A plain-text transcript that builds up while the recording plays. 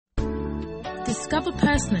Discover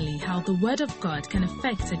personally how the Word of God can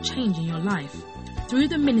affect a change in your life through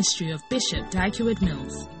the ministry of Bishop Dag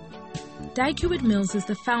Heward-Mills. Dag Heward-Mills is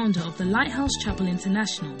the founder of the Lighthouse Chapel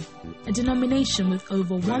International, a denomination with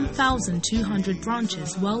over 1,200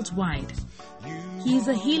 branches worldwide. He is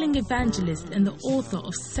a healing evangelist and the author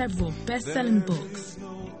of several best-selling books.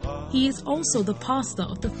 He is also the pastor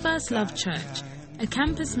of the First Love Church, a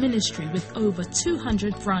campus ministry with over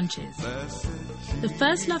 200 branches. The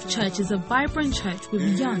First Love Church is a vibrant church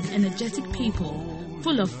with young, energetic people,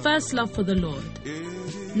 full of first love for the Lord.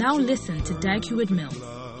 Now listen to Dag Heward-Mills.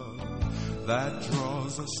 That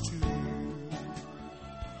draws us to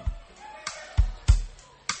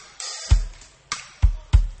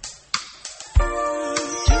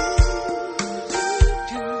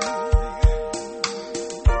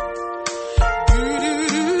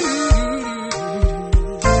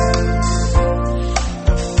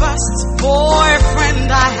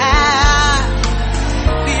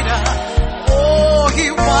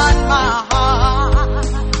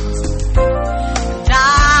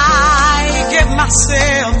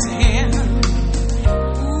myself to him.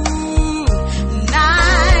 Ooh,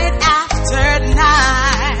 night after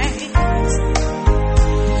night,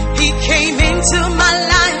 he came into my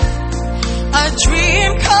life, a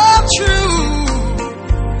dream come true.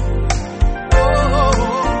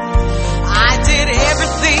 Oh, I did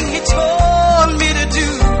everything he told me to do.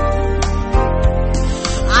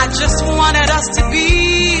 I just wanted us to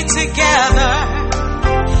be together.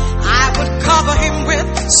 I would cover him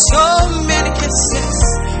with so many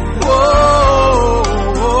kisses. Whoa,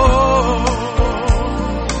 whoa.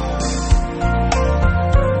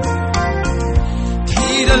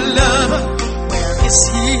 Peter lover, where is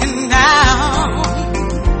he now?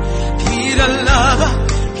 Peter lover,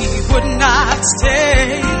 he would not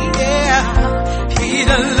stay. Yeah.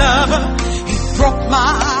 Peter lover, he broke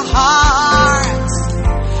my heart.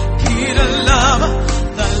 Peter lover,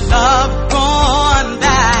 the love gone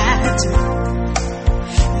bad.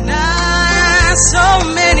 So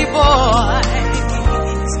many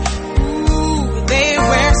boys, ooh, they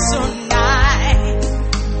were so nice,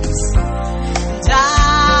 and I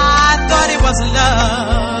thought it was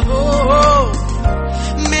love. Oh,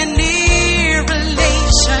 many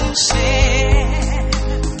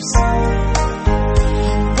relationships.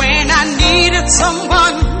 When I needed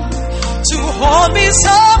someone to hold me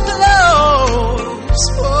so close,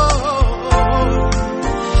 oh,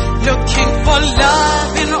 looking for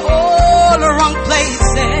love in all the wrong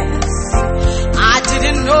places. I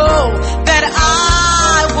didn't know that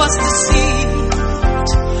I was deceived.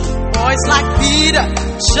 Boys like Peter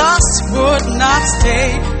just would not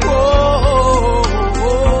stay. Whoa,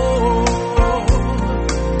 whoa.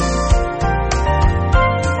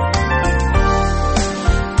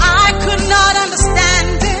 I could not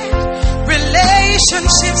understand it.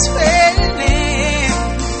 Relationships failing.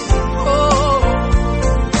 Oh.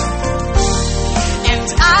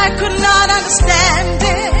 I could not understand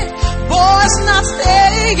it. Boys not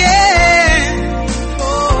staying.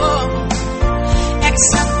 Oh,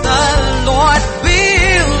 except the Lord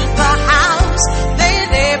built the house they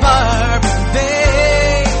never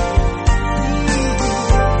repaid.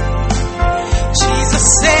 Jesus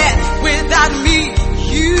said, without me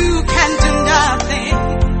you can do nothing.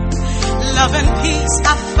 Love and peace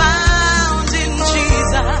I found in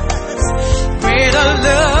Jesus. Greater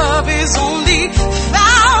love is only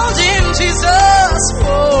found in Jesus.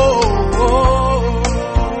 Whoa, whoa.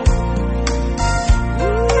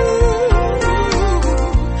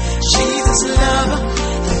 Jesus love,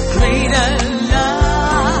 the greater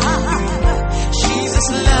love. Jesus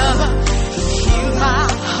love, he healed my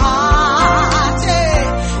heart. Yeah.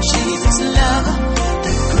 Jesus love,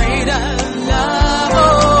 the greater love.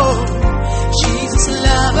 Oh, Jesus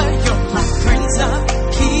love, you're my Prince of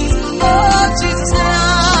Peace. Oh, Jesus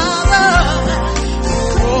love.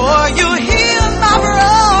 Oh, you healed my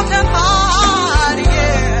broken heart,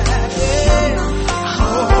 yeah, yeah. Oh,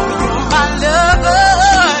 you're my lover,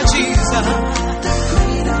 Jesus.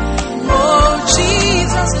 Oh,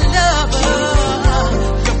 Jesus lover,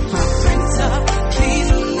 you're my Prince of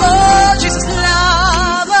Peace. Oh, Jesus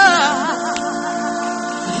lover.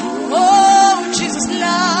 Oh, Jesus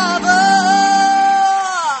lover.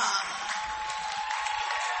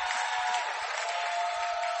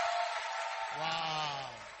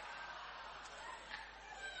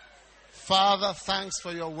 Father, thanks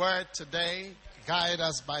for your word today. Guide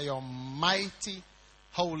us by your mighty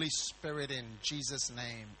Holy Spirit in Jesus'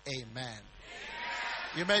 name. Amen.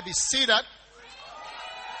 You may be seated.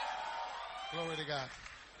 Glory to God.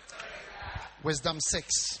 Wisdom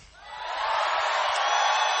 6.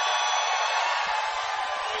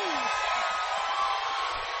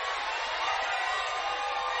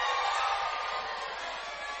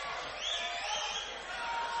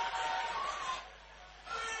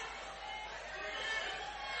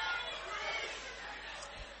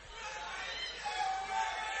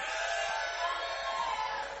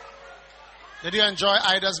 Did you enjoy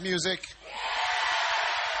Ida's music?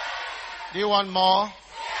 Do you want more?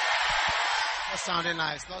 Not sounding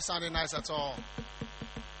nice. Not sounding nice at all.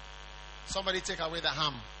 Somebody take away the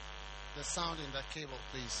hum. The sound in the cable,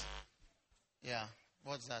 please. Yeah.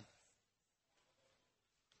 What's that?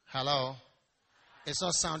 Hello? It's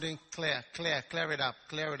not sounding clear. Clear it up.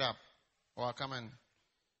 Clear it up. Or I'll come and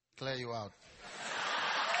clear you out.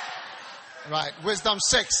 Right. Wisdom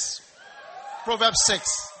 6. Proverbs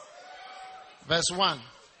 6. Verse 1.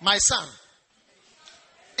 My son,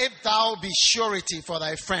 if thou be surety for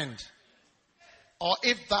thy friend, or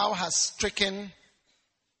if thou hast stricken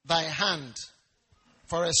thy hand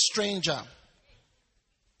for a stranger,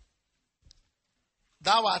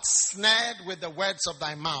 thou art snared with the words of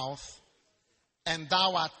thy mouth, and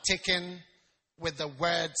thou art taken with the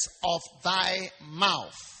words of thy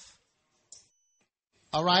mouth.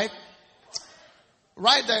 All right?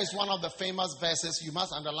 Right there is one of the famous verses. You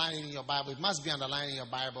must underline it in your Bible. It must be underlined in your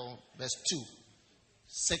Bible. Verse 2.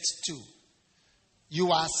 6:2.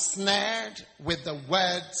 You are snared with the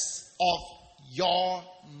words of your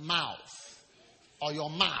mouth. Or your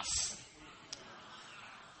mouth.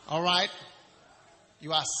 All right?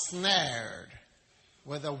 You are snared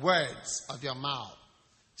with the words of your mouth.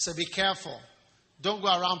 So be careful. Don't go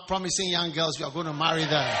around promising young girls you are going to marry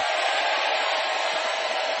them.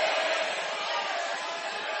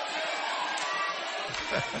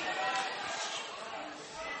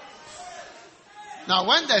 Now,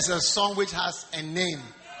 when there's a song which has a name,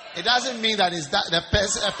 it doesn't mean that it's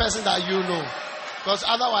a person that you know. Because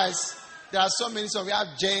otherwise, there are so many songs. We have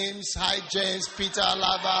James, Hi James, Peter,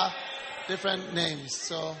 Lava, different names.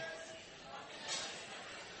 So,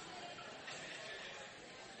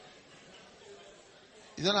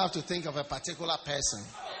 you don't have to think of a particular person.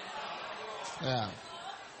 Yeah.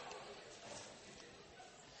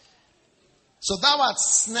 So thou art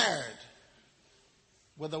snared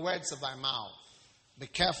with the words of thy mouth. Be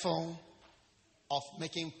careful of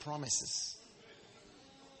making promises.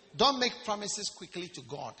 Don't make promises quickly to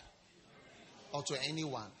God or to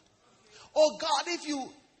anyone. Oh God, if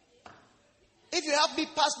you help me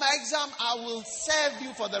pass my exam, I will serve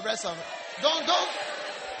you for the rest of it.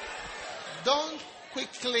 Don't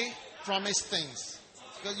quickly promise things,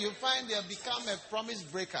 because you find they have become a promise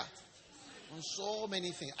breaker on so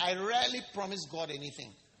many things. I rarely promise God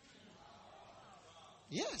anything.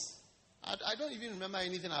 Yes. I don't even remember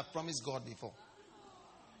anything I've promised God before.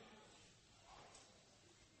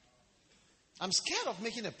 I'm scared of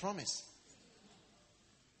making a promise.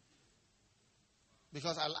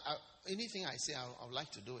 Because anything I say, I would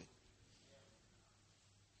like to do it.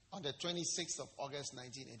 On the 26th of August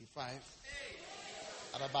 1985,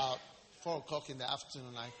 at about 4 o'clock in the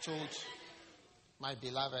afternoon, I told my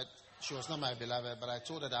beloved, she was not my beloved, but I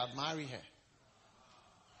told her that I'd marry her.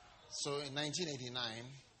 So in 1989,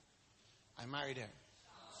 I married her.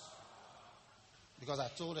 Because I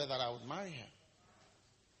told her that I would marry her.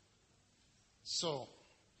 So,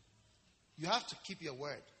 you have to keep your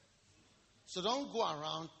word. So don't go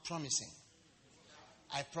around promising.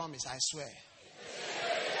 I promise, I swear.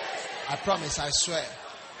 I promise, I swear.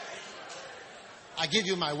 I give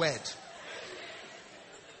you my word.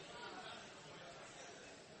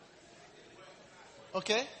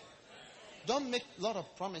 Okay? Don't make a lot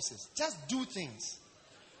of promises. Just do things.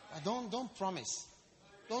 Don't promise.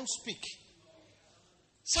 Don't speak.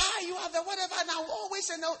 Sir, you have the whatever now. Always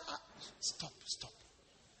and now. Stop.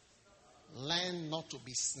 Learn not to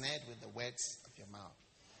be snared with the words of your mouth.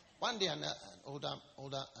 One day, an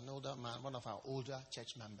older man, one of our older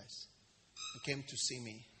church members, he came to see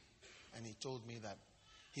me, and he told me that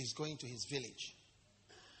he's going to his village,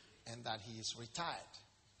 and that he is retired,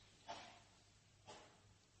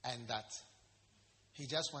 and that he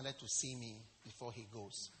just wanted to see me before he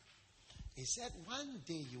goes. He said, one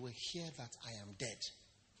day you will hear that I am dead,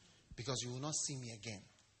 because you will not see me again.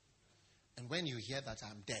 And when you hear that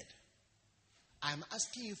I'm dead, I'm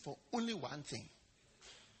asking you for only one thing.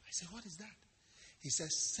 I said, what is that? He says,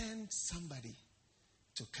 send somebody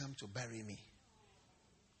to come to bury me.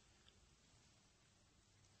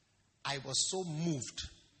 I was so moved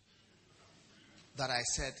that I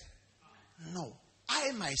said, no,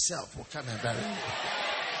 I myself will come and bury you.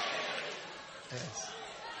 Yes.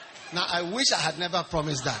 Now, I wish I had never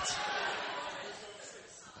promised that.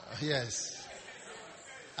 Yes.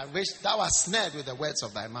 I wish thou wast snared with the words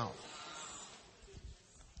of thy mouth.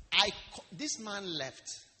 I this man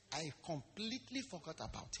left, I completely forgot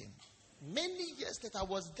about him. Many years that I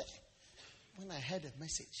was there, when I heard a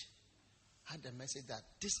message, that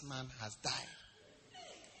this man has died.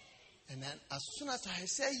 And then as soon as I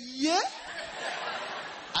said, yeah,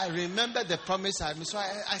 I remembered the promise I had made. So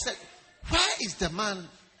I said, where is the man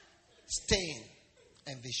staying?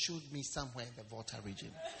 And they showed me somewhere in the Volta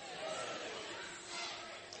region.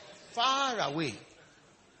 Far away.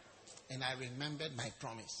 And I remembered my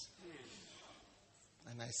promise.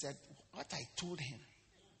 And I said, what I told him,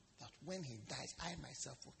 that when he dies, I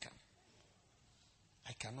myself will come.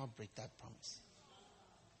 I cannot break that promise.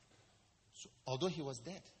 So, although he was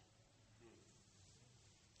dead,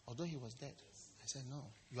 I said, no,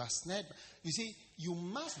 you are snared. You see, you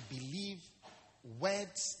must believe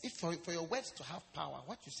words. If for your words to have power,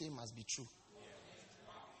 what you say must be true.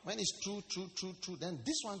 When it's true, then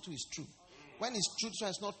this one too is true. When it's true, this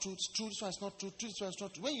one is not true, it's true, this one is not true, this one is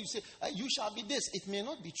not true. When you say, you shall be this, it may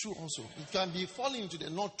not be true also. It can be falling into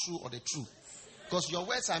the not true or the true. Because your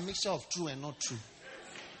words are a mixture of true and not true.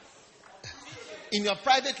 In your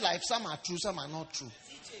private life, some are true, some are not true.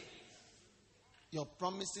 Your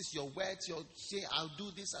promises, your words, your say, I'll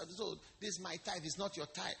do this, so this my tithe is not your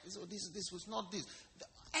tithe. So this was not this.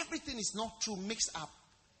 Everything is not true, mixed up.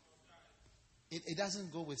 It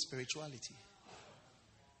doesn't go with spirituality.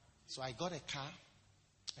 So I got a car.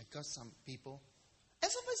 I got some people. And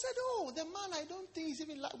somebody said, oh, the man, I don't think he's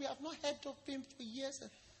even like, we have not heard of him for years.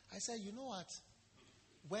 I said, you know what?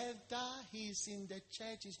 Whether he's in the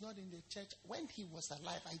church, he's not in the church. When he was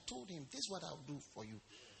alive, I told him, this is what I'll do for you.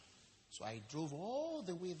 So I drove all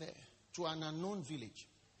the way there to an unknown village.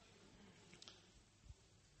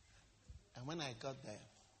 And when I got there,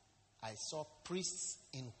 I saw priests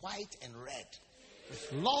in white and red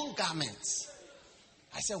with long garments.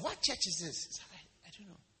 I said, what church is this? He said, I don't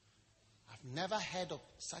know. I've never heard of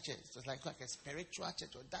such a, it was like a spiritual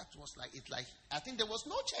church. Or that was like, I think there was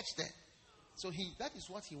no church there. So that is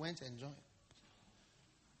what he went and joined.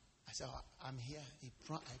 I said, I'm here.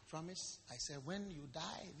 I promise. I said, when you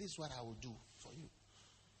die, this is what I will do for you.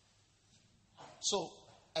 So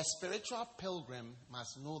a spiritual pilgrim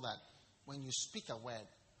must know that when you speak a word,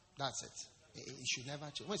 that's it. It should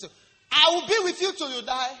never change. When you say, I will be with you till you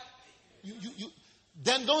die,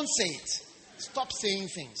 then don't say it. Stop saying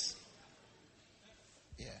things.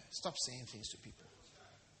 Yeah, stop saying things to people.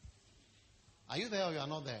 Are you there or you are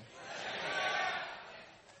not there?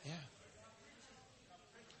 Yeah.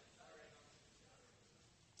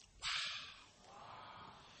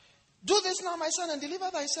 Do this now, my son, and deliver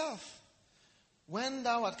thyself. When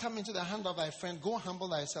thou art come into the hand of thy friend, go humble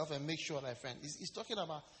thyself and make sure thy friend. He's talking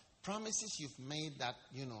about promises you've made that,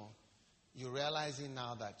 you're realizing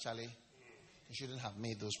now that, Charlie, you shouldn't have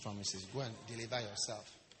made those promises. Go and deliver yourself.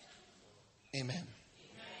 Amen.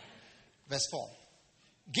 Verse 4.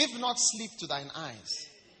 Give not sleep to thine eyes,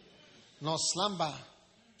 nor slumber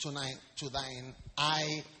to thine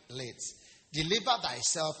eyelids. Deliver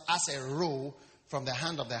thyself as a roe from the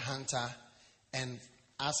hand of the hunter, and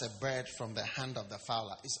as a bird from the hand of the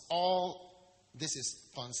fowler. This is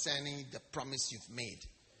concerning the promise you've made.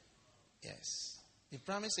 Yes. You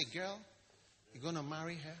promised a girl, you're going to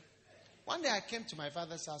marry her. One day I came to my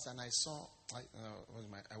father's house and I saw,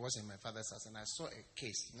 I was in my father's house and I saw a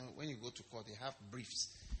case. When you go to court, they have briefs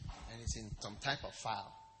and it's in some type of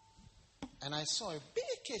file. And I saw a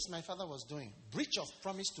big case my father was doing. Breach of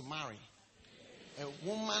promise to marry. A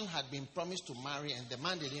woman had been promised to marry and the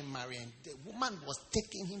man didn't marry, and the woman was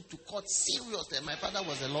taking him to court seriously. And my father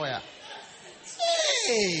was a lawyer.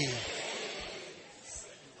 Hey!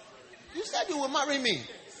 You said you will marry me.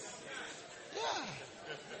 Yeah.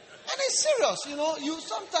 And it's serious,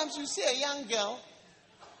 sometimes you see a young girl,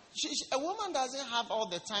 a woman doesn't have all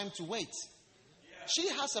the time to wait. She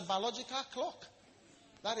has a biological clock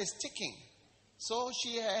that is ticking. So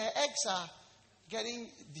her eggs are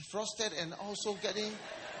getting defrosted and also getting,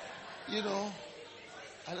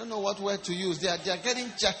 I don't know what word to use. They're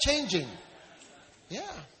changing. Yeah.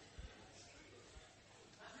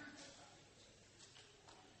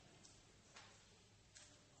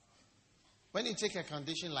 When you take a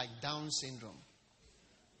condition like Down syndrome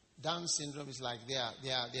is like they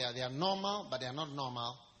are normal, but they are not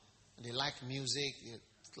normal. They like music, they're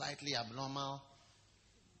slightly abnormal,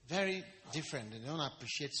 very different. They don't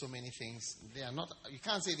appreciate so many things. They are not. You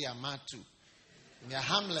can't say they are mad too. They are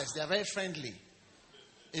harmless. They are very friendly.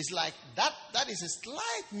 It's like that. That is a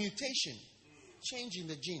slight mutation, change in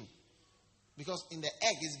the gene, because in the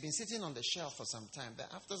egg it's been sitting on the shelf for some time. Then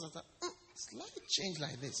after some time, slight change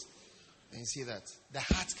like this. Then you see that the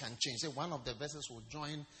heart can change. Say one of the vessels will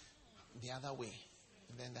join the other way.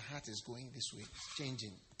 And then the heart is going this way, it's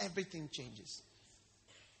changing. Everything changes.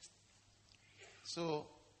 So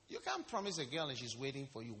you can't promise a girl and she's waiting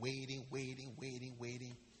for you, waiting.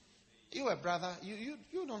 You a brother, you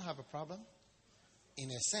don't have a problem. In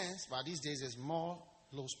a sense, but these days there's more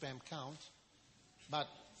low sperm count. But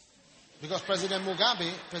because President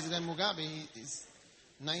Mugabe is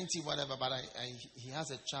 90 whatever, but he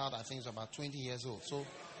has a child, I think it's about 20 years old. So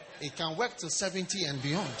it can work to 70 and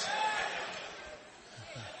beyond.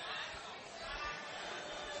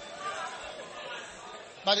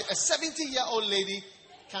 But a 70-year-old lady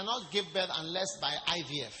cannot give birth unless by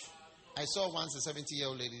IVF. I saw once a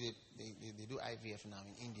 70-year-old lady, they do IVF now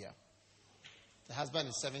in India. The husband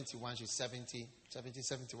is 71, she's 70,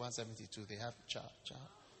 71, 72. They have child.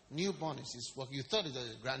 Newborn is what you thought it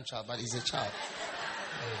was a grandchild, but it's a child.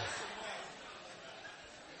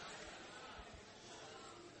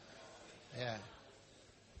 Yeah.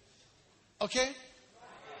 Okay?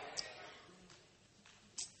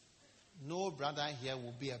 No brother here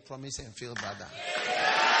will be a promise and fail brother.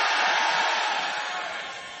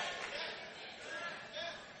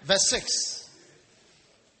 Verse 6.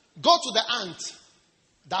 Go to the ant,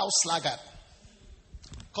 thou sluggard.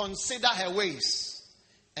 Consider her ways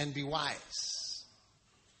and be wise.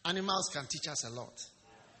 Animals can teach us a lot.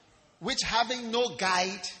 Which having no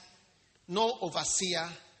guide, no overseer,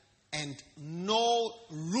 and no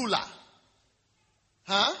ruler,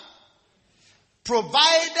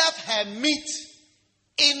 provideth her meat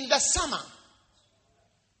in the summer,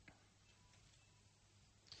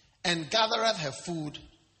 and gathereth her food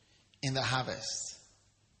in the harvest.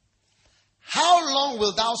 How long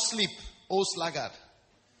wilt thou sleep, O sluggard?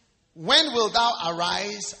 When wilt thou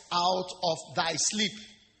arise out of thy sleep?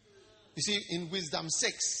 You see, in Wisdom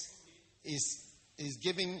 6 is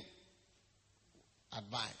giving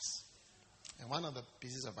advice. And one of the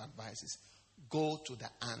pieces of advice is go to the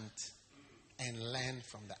ant and learn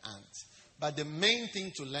from the ant. But the main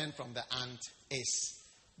thing to learn from the ant is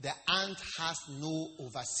the ant has no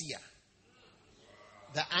overseer.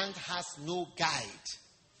 The ant has no guide.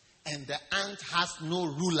 And the ant has no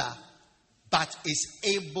ruler, but is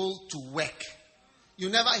able to work.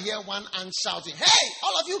 You never hear one ant shouting, "Hey,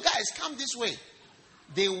 all of you guys, come this way."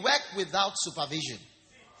 They work without supervision.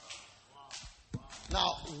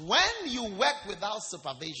 Now, when you work without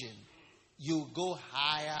supervision, you go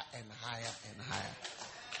higher and higher and higher.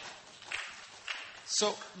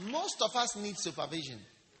 So, most of us need supervision.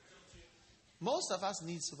 Most of us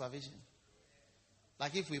need supervision.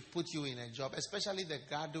 Like if we put you in a job, especially the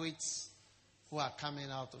graduates who are coming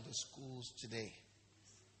out of the schools today,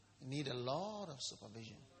 you need a lot of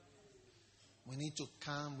supervision. We need to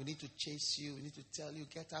come, we need to chase you, we need to tell you,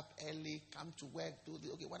 get up early, come to work, do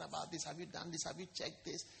this. Okay, what about this? Have you done this? Have you checked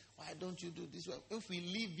this? Why don't you do this? Well, if we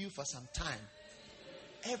leave you for some time,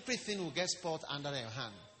 everything will get spoiled under your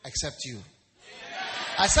hand, except you.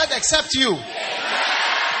 I said, except you.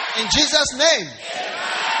 In Jesus' name.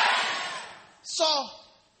 So,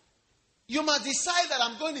 you must decide that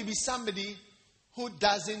I'm going to be somebody who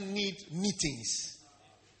doesn't need meetings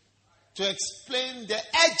to explain the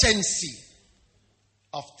urgency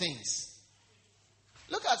of things.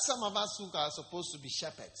 Look at some of us who are supposed to be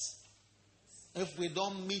shepherds. If we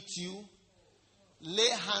don't meet you, lay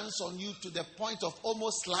hands on you to the point of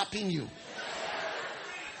almost slapping you,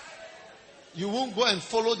 you won't go and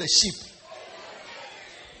follow the sheep.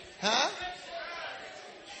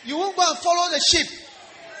 You won't go and follow the sheep.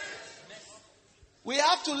 We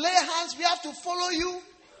have to lay hands. We have to follow you.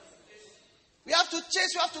 We have to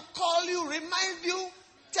chase. We have to call you, remind you,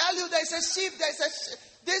 tell you there's a sheep, there's a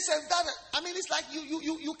this and that. I mean, it's like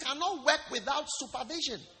you cannot work without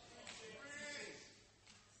supervision.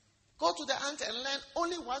 Go to the ant and learn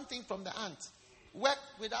only one thing from the ant. Work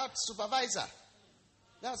without supervisor.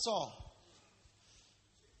 That's all.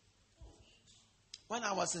 When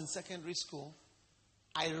I was in secondary school,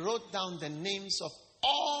 I wrote down the names of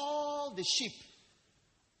all the sheep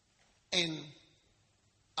in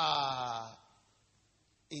the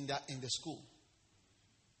school,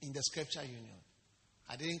 in the scripture union.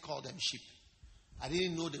 I didn't call them sheep. I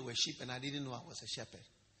didn't know they were sheep, and I didn't know I was a shepherd.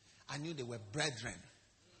 I knew they were brethren.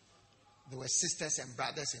 They were sisters and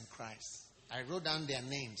brothers in Christ. I wrote down their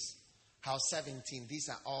names. House 17, these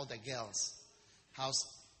are all the girls. House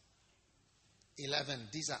 11,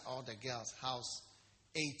 these are all the girls. House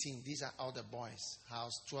 18, these are all the boys.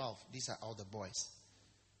 House 12, these are all the boys.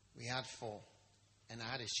 We had 4. And I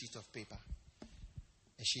had a sheet of paper.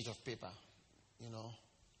 A sheet of paper. You know,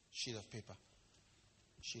 sheet of paper.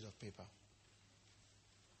 Sheet of paper.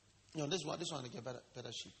 No, this one to get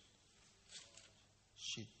better sheet.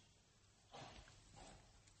 Sheet.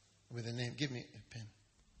 With a name. Give me a pen.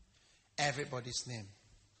 everybody's name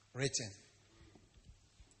written.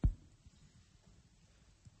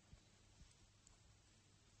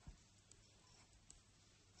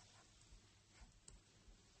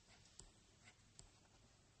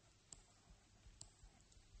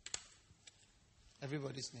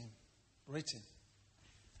 Everybody's name written.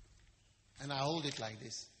 And I hold it like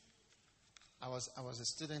this. I was a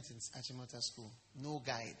student in Achimota School. No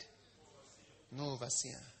guide. No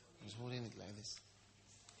overseer. I was holding it like this.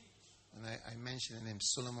 And I mentioned the name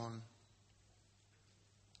Solomon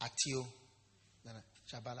Atio.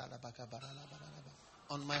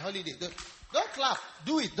 On my holiday. Don't clap.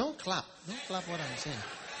 Do it. Don't clap. Don't clap what I'm saying.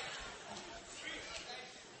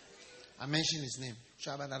 I mentioned his name.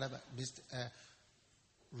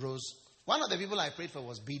 Rose. One of the people I prayed for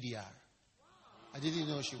was BDR. I didn't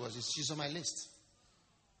know she was. She's on my list.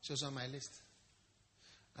 She was on my list.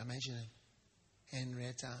 I mentioned him.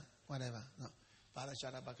 Henrietta, whatever. No.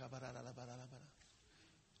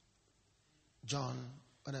 John,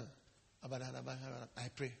 whatever. I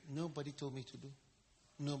pray. Nobody told me to do.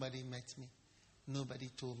 Nobody met me. Nobody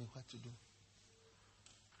told me what to do.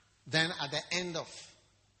 Then at the end of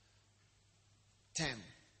term,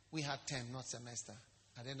 we had term, not semester.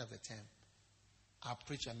 At the end of the term, I'll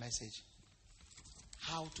preach a message.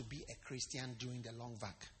 How to be a Christian during the long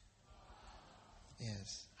vac.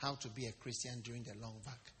 Yes. How to be a Christian during the long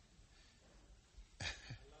vac.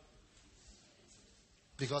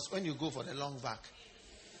 Because when you go for the long vac,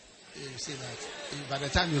 you see that by the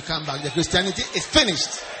time you come back, the Christianity is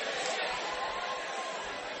finished.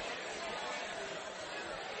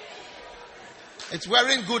 It's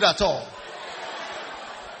wearing good at all.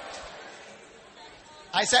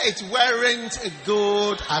 I said it weren't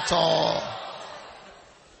good at all.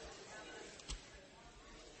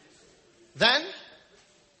 Then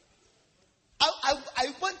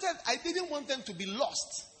I didn't want them to be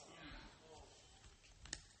lost.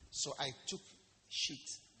 So I took sheet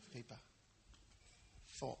of paper.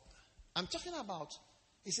 I'm talking about,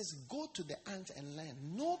 it says, go to the ant and learn.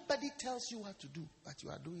 Nobody tells you what to do, but you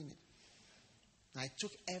are doing it. And I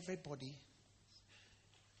took everybody,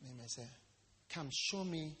 and I said, come show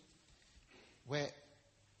me where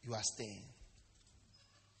you are staying.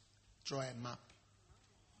 Draw a map.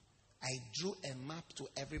 I drew a map to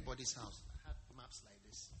everybody's house. I had maps like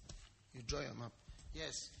this. You draw your map.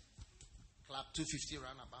 Yes. Club 250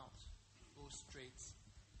 roundabout. Go straight.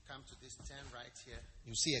 Come to this turn right here.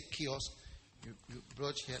 You see a kiosk. You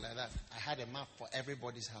broach here like that. I had a map for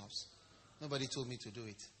everybody's house. Nobody told me to do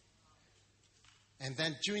it. And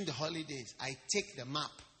then during the holidays, I take the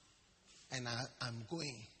map and I'm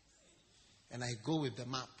going. And I go with the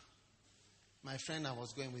map. My friend I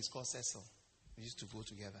was going with is called Cecil. We used to go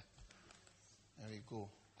together. And we go.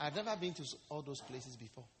 I've never been to all those places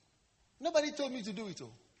before. Nobody told me to do it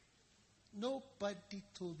all. Nobody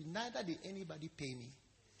told me. Neither did anybody pay me.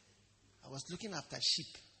 I was looking after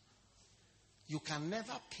sheep. You can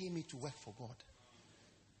never pay me to work for God.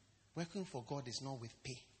 Working for God is not with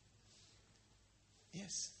pay.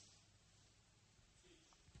 Yes.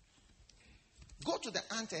 Go to the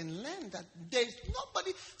ant and learn that there's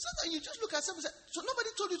nobody. Sometimes you just look at someone and say, so nobody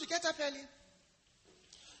told you to get up early.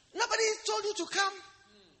 Nobody told you to come.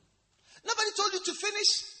 Nobody told you to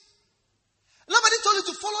finish. Nobody told you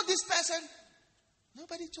to follow this person.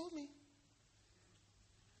 Nobody told me.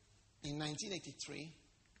 In 1983,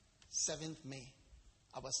 7th May,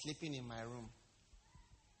 I was sleeping in my room,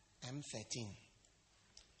 M13.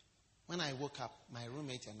 When I woke up, my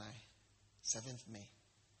roommate and I, 7th May,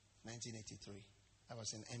 1983, I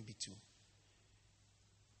was in MB2.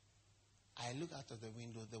 I looked out of the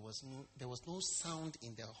window. There was no sound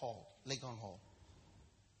in the hall, Legon Hall.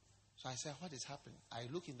 So I said, what is happening? I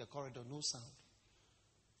look in the corridor, no sound.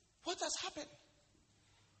 What has happened?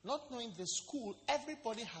 Not knowing the school,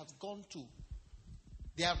 everybody has gone to.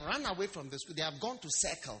 They have run away from the school. They have gone to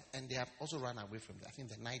Circle, and they have also run away from I think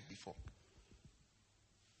the night before.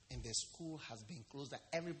 And the school has been closed.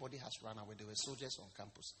 Everybody has run away. There were soldiers on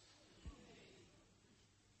campus.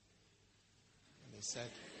 And they said,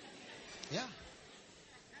 yeah.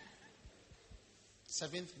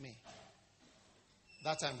 7th May.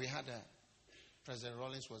 That time we had President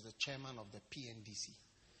Rawlings was the chairman of the PNDC.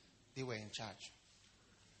 They were in charge.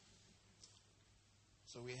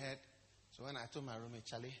 So when I told my roommate,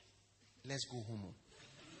 Charlie, let's go home.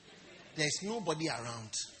 There's nobody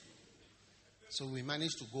around. So we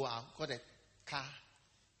managed to go out, got a car,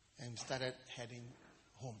 and started heading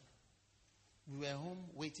home. We were home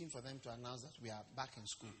waiting for them to announce that we are back in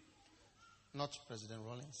school. Not President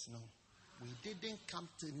Rawlings, no. We didn't come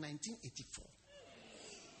till 1984.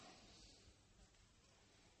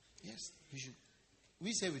 Yes, we should.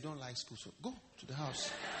 We say we don't like school, so go to the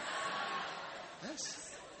house.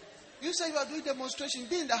 Yes. You say you are doing demonstration,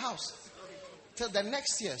 be in the house till the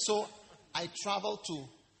next year. So I traveled to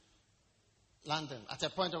London. At a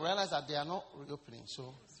point, I realized that they are not reopening,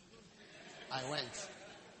 so I went.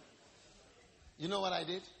 You know what I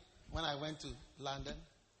did? When I went to London,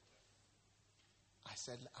 I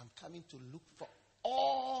said, I'm coming to look for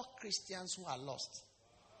all Christians who are lost.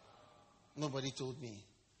 Nobody told me.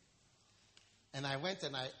 And I went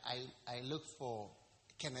and I looked for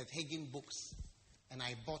Kenneth Hagin books. And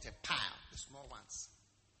I bought a pile, the small ones.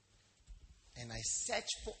 And I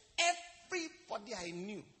searched for everybody I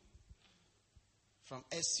knew from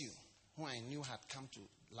SU, who I knew had come to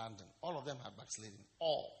London. All of them had backslidden.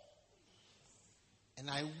 All. And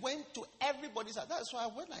I went to everybody's house. That's why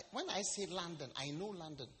when I say London, I know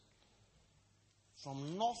London.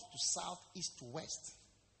 From north to south, east to west.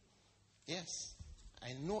 Yes.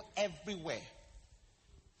 I know everywhere.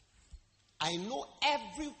 I know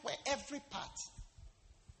everywhere, every part.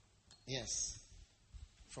 Yes.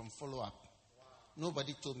 From follow-up.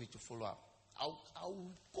 Nobody told me to follow up. I'll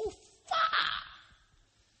go far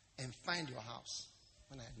and find your house.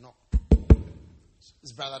 When I knock,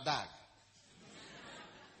 it's Brother Dag.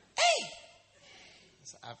 Hey!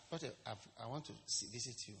 So I want to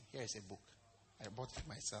visit you. Here is a book. I bought it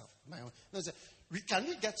myself. My own. No, can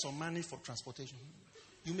we get some money for transportation?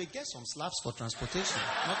 You may get some slabs for transportation,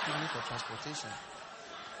 not money for transportation.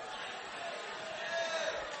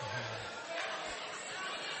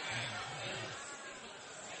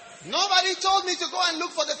 Nobody told me to go and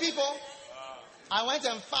look for the people. I went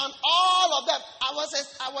and found all of them.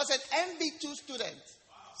 I was an MB2 student,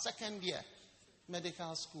 second year,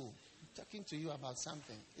 medical school. I'm talking to you about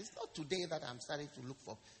something. It's not today that I'm starting to look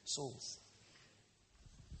for souls.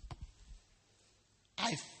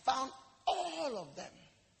 I found all of them.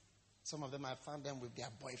 Some of them, I found them with their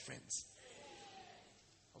boyfriends.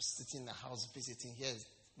 I was sitting in the house visiting. Here's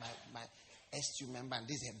my SU member, and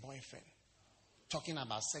this is her boyfriend. Talking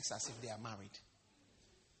about sex as if they are married.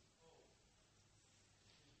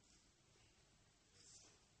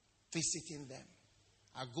 Visiting them.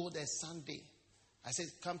 I go there Sunday. I said,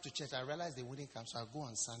 come to church. I realized they wouldn't come, so I go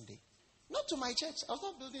on Sunday. Not to my church. I was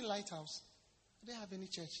not building Lighthouse. I didn't have any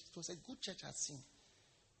church. It was a good church I'd seen.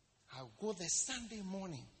 I'll go there Sunday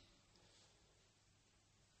morning.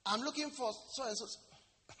 I'm looking for so and so.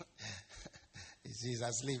 He's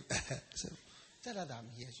asleep. So, tell her that I'm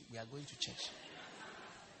here. We are going to church.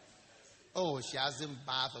 Oh, she hasn't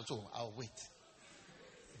bathed. So I'll wait.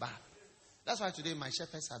 Bath. That's why today my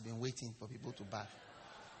shepherds have been waiting for people to bath.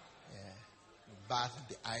 Yeah. Bath,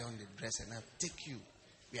 the iron, the dress, and I'll take you.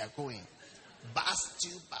 We are going. Bath to.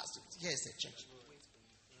 Here's a church.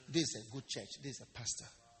 This is a good church. This is a pastor.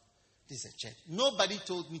 This is a church. Nobody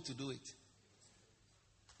told me to do it.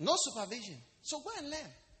 No supervision. So go and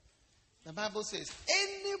learn. The Bible says,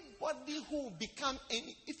 anybody who will become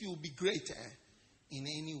if you will be great in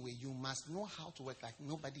any way, you must know how to work like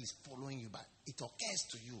nobody is following you, but it occurs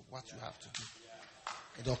to you what you have to do.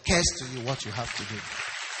 It occurs to you what you have to do.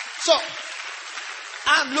 So,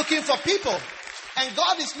 I'm looking for people, and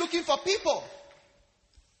God is looking for people.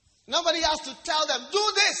 Nobody has to tell them,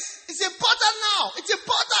 do this. It's important now. It's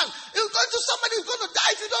important. You're going to somebody who's going to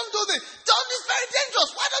die if you don't do this. Don't, it's very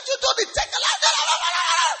dangerous. Why don't you do this? Take a life.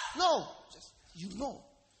 No. Just, you know.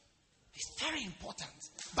 It's very important.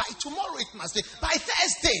 By tomorrow it must be. By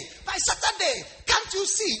Thursday. By Saturday. Can't you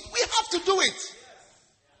see? We have to do it.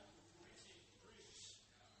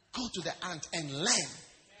 Go to the ant and learn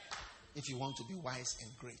if you want to be wise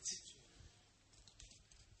and great.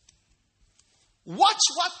 Watch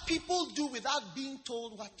what people do without being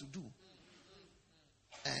told what to do.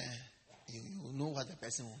 You know what the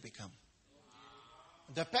person will become.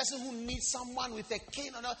 The person who needs someone with a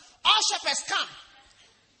cane on all shepherds come.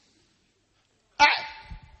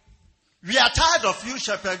 We are tired of you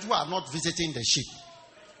shepherds who are not visiting the sheep.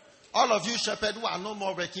 All of you shepherds who are no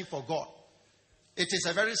more working for God. It is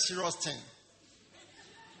a very serious thing.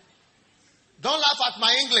 Don't laugh at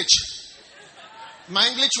my English. My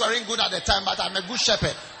English weren't good at the time, but I'm a good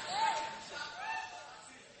shepherd.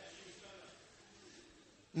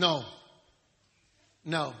 No.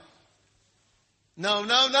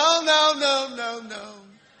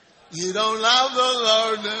 You don't love the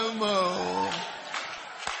Lord no more.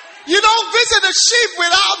 You don't visit the sheep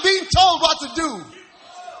without being told what to do.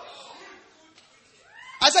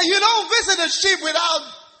 I said, you don't visit the sheep without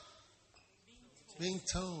being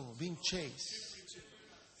told, being chased.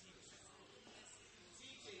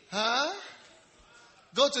 Huh?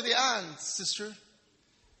 Go to the ants, sister.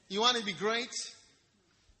 You want to be great?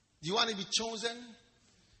 You want to be chosen?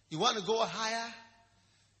 You want to go higher?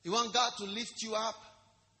 You want God to lift you up?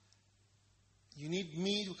 You need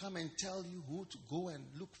me to come and tell you who to go and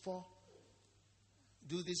look for.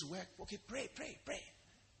 Do this work. Okay, pray. Very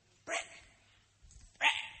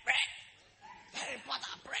important.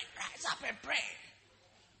 Pray. Rise up and pray.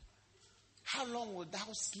 How long will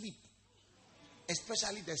thou sleep?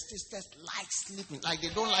 Especially the sisters like sleeping. Like they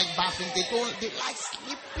don't like bathing. They like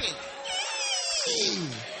sleeping.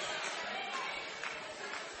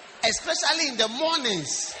 Especially in the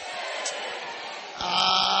mornings.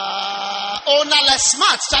 Now let's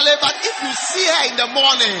smart, Charlie. But if you see her in the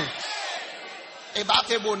morning,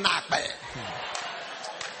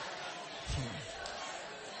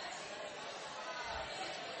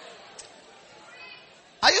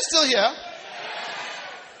 are you still here?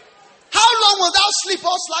 How long will thou sleep,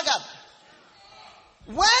 O sluggard?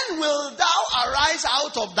 When will thou arise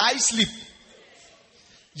out of thy sleep?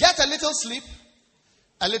 Yet a little sleep,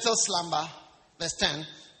 a little slumber. Verse 10.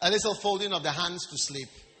 A little folding of the hands to sleep.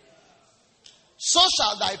 So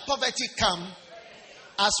shall thy poverty come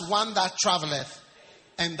as one that traveleth,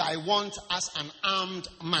 and thy want as an armed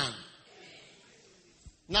man.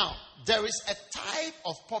 Now, there is a type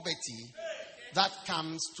of poverty that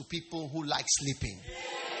comes to people who like sleeping.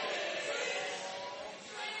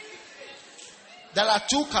 There are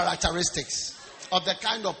two characteristics of the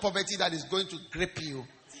kind of poverty that is going to grip you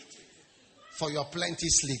for your plenty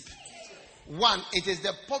sleep. One, it is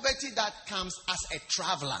the poverty that comes as a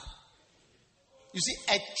traveler. You see,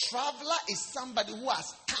 a traveler is somebody who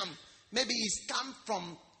has come. Maybe he's come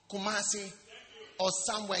from Kumasi or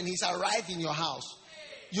somewhere and he's arrived in your house.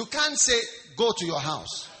 You can't say, go to your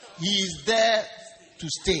house. He is there to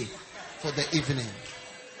stay for the evening.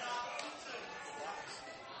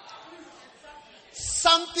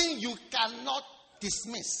 Something you cannot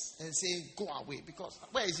dismiss and say, go away. Because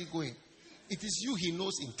where is he going? It is you he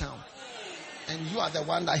knows in town. And you are the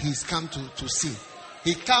one that he's come to see.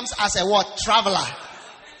 He comes as a what? Traveler.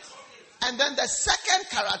 And then the second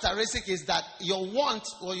characteristic is that your want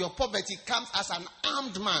or your poverty comes as an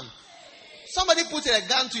armed man. Somebody puts a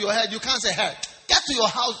gun to your head, you can't say, hey, get to your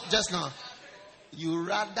house just now. You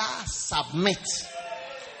rather submit.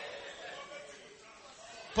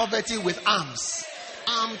 Poverty with arms.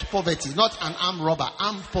 Armed poverty, not an armed robber.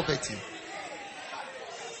 Armed poverty.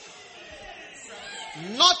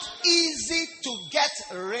 Not easy to get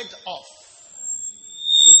rid of.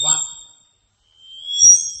 Wow.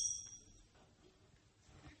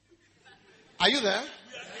 Are you there?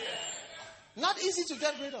 Not easy to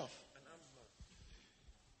get rid of.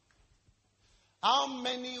 How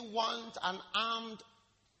many want an armed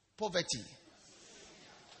poverty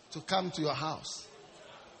to come to your house?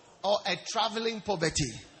 Or a traveling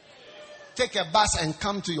poverty? Take a bus and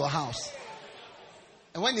come to your house.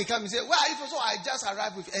 And when he comes, he say, well, if so, I just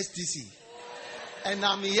arrived with STC. And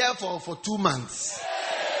I'm here for 2 months.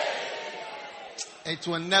 It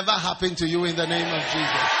will never happen to you in the name of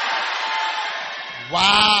Jesus.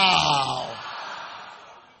 Wow.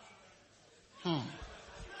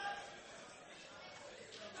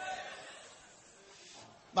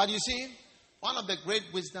 But you see, one of the great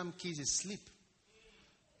wisdom keys is sleep.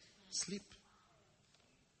 Sleep.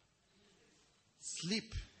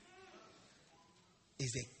 Sleep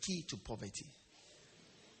is a key to poverty.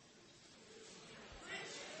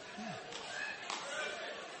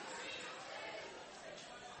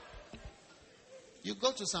 You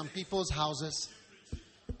go to some people's houses,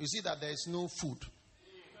 you see that there is no food.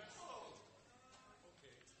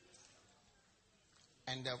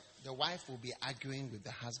 And the wife will be arguing with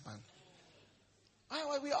the husband.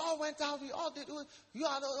 We all went out, we all did. You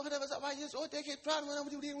are whatever. Oh, take it.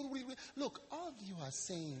 Look, all you are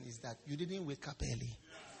saying is that you didn't wake up early.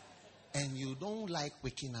 And you don't like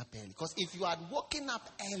waking up early. Because if you had woken up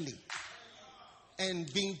early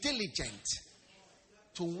and been diligent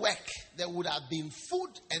to work, there would have been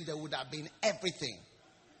food and there would have been everything.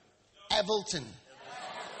 Everton.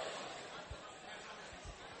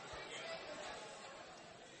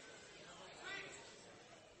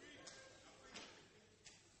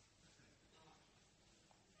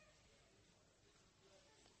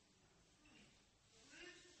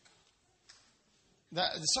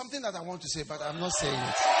 There's something that I want to say, but I'm not saying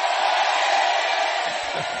it.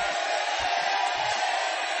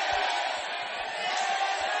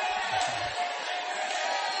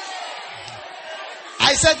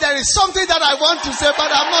 I said there is something that I want to say,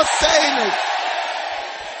 but I'm not saying it.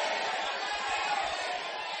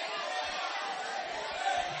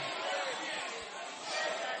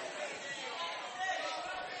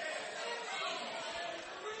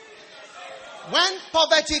 When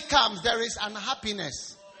poverty comes, there is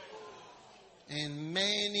unhappiness in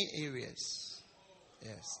many areas.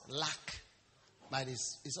 Yes, lack. But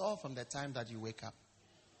it's all from the time that you wake up.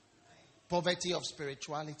 Poverty of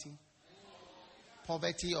spirituality.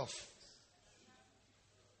 Poverty of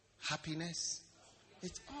happiness.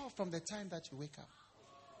 It's all from the time that you wake up.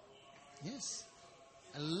 Yes.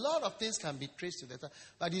 A lot of things can be traced to that.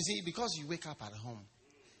 But you see, because you wake up at home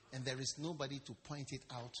and there is nobody to point it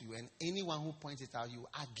out to you, and anyone who points it out, you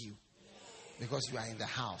argue because you are in the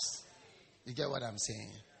house. You get what I'm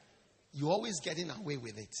saying? You're always getting away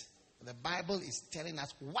with it. The Bible is telling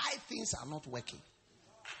us why things are not working.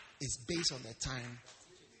 It's based on the time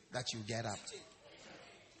that you get up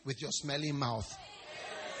with your smelly mouth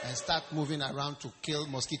and start moving around to kill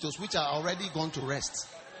mosquitoes which are already gone to rest.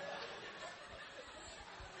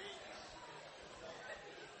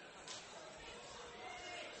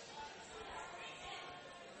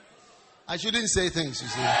 I shouldn't say things, you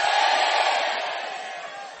see.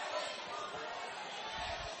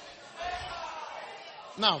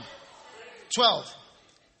 Now, 12.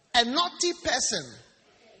 A naughty person,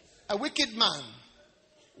 a wicked man,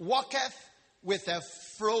 walketh with a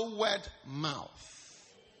froward mouth.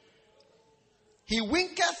 He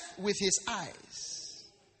winketh with his eyes.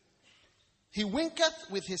 He winketh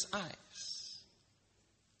with his eyes.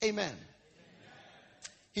 Amen.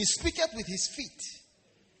 He speaketh with his feet,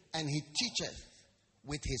 and he teacheth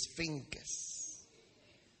with his fingers.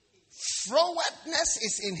 Frowardness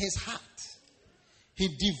is in his heart. He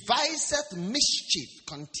deviseth mischief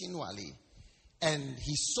continually, and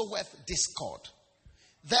he soweth discord.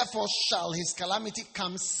 Therefore shall his calamity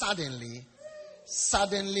come suddenly.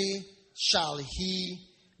 Suddenly shall he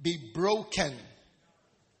be broken.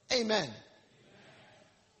 Amen.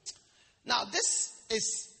 Now this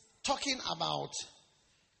is talking about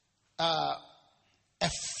a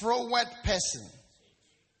froward person.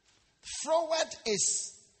 Froward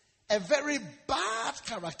is a very bad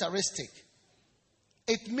characteristic.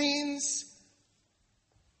 It means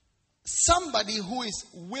somebody who is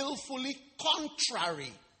willfully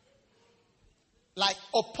contrary, like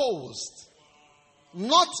opposed,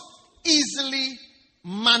 not easily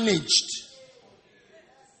managed.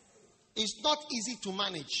 It's not easy to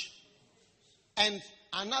manage. And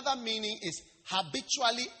another meaning is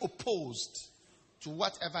habitually opposed to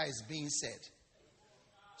whatever is being said.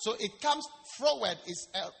 So it comes, froward is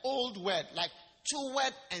an old word, like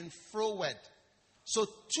toward and froward. So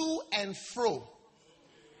to and fro.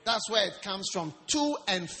 That's where it comes from. To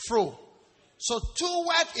and fro. So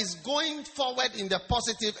toward is going forward in the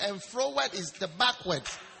positive, and froward is the backward.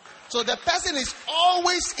 So the person is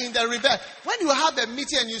always in the reverse. When you have a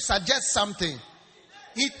meeting and you suggest something,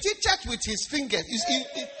 he teaches with his fingers.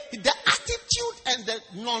 The attitude and the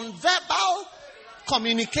non-verbal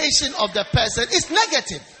communication of the person is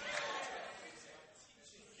negative.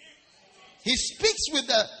 He speaks with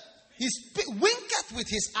winketh with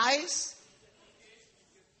his eyes.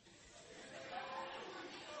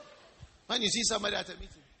 When you see somebody at a meeting,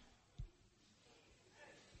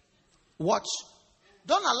 watch.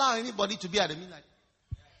 Don't allow anybody to be at a meeting like,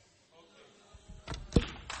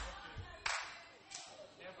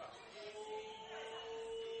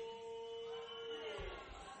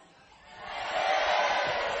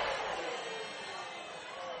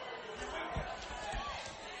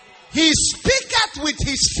 he speaketh with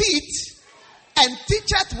his feet and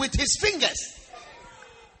teacheth with his fingers.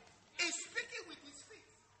 He's speaking with his feet.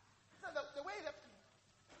 So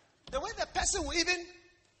the way the person will even...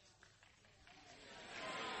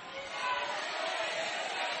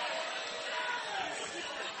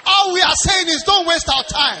 All we are saying is don't waste our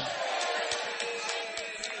time.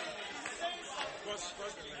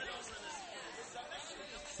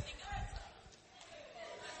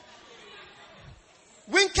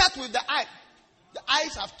 Winketh with the eye. The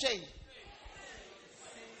eyes have changed.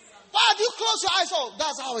 Why do you close your eyes? Oh,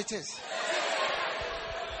 that's how it is.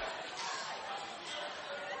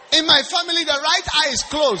 In my family, the right eye is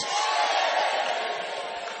closed.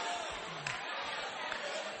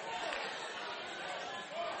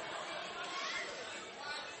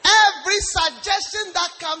 Every suggestion that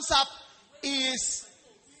comes up is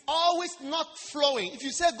always not flowing. If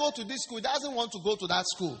you say go to this school, he doesn't want to go to that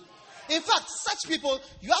school. In fact, such people,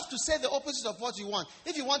 you have to say the opposite of what you want.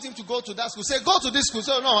 If you want him to go to that school, say, go to this school.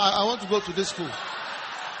 Say, no, I want to go to this school.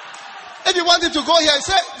 If you want him to go here,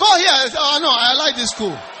 say, go here. Say, oh, no, I like this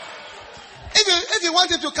school. If you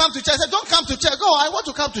want him to come to church, say, don't come to church. Go, I want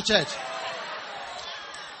to come to church.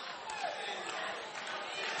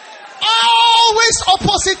 Always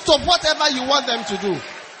opposite of whatever you want them to do.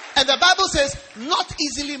 And the Bible says, not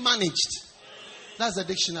easily managed. That's the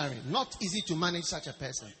dictionary. Not easy to manage such a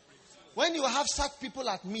person. When you have such people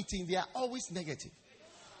at meeting, they are always negative.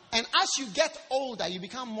 And as you get older, you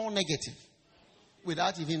become more negative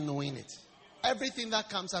without even knowing it. Everything that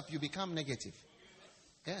comes up, you become negative.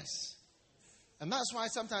 Yes. And that's why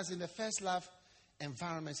sometimes in the first love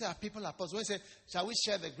environment, people are puzzled. When they say, shall we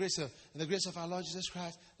share the grace of our Lord Jesus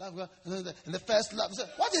Christ? Love God, and the first love.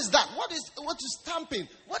 What is that? What is stamping?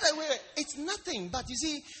 It's nothing. But you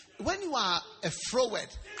see, when you are a froward,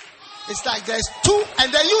 it's like there's two,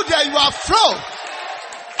 and then you are fro.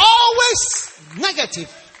 Always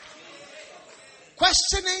negative.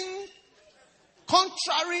 Questioning,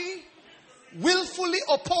 contrary, willfully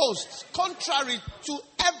opposed, contrary to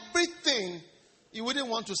everything. You wouldn't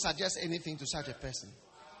want to suggest anything to such a person.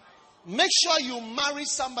 Make sure you marry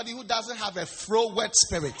somebody who doesn't have a froward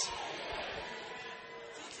spirit.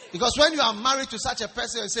 Because when you are married to such a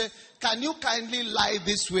person, you say, can you kindly lie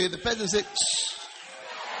this way? The person will say, shh.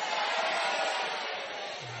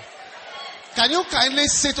 Can you kindly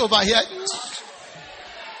sit over here?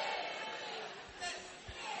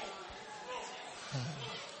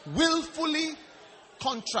 Willfully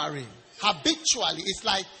contrary. Habitually. It's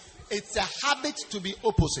like it's a habit to be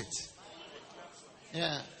opposite.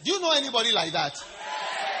 Yeah. Do you know anybody like that?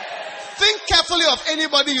 Think carefully of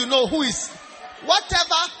anybody you know who is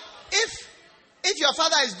whatever. If your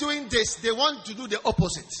father is doing this, they want to do the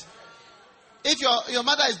opposite. If your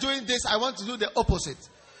mother is doing this, I want to do the opposite.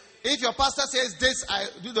 If your pastor says this, I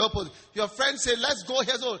do the opposite. Your friend say, let's go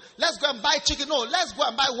here. So let's go and buy chicken. No, let's go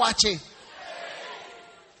and buy wache.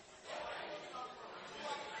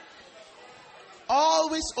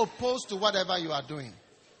 Always opposed to whatever you are doing.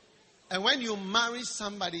 And when you marry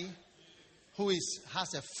somebody who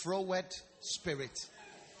has a froward spirit.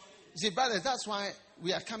 You see, brothers, that's why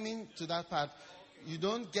we are coming to that part. You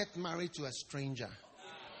don't get married to a stranger.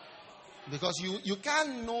 Because you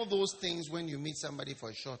can't know those things when you meet somebody for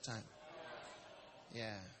a short time.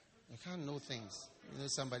 Yeah. You can't know things. You know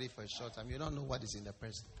somebody for a short time. You don't know what is in the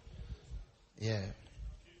person. Yeah.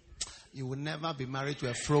 You will never be married to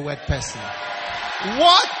a froward person.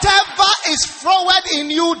 Whatever is froward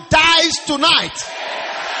in you dies tonight.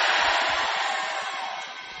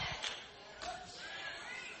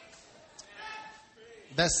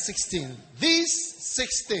 Verse 16. These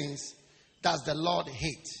 6 things does the Lord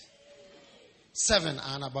hate. 7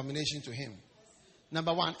 are an abomination to him.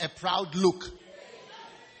 Number 1, a proud look.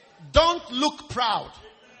 Don't look proud.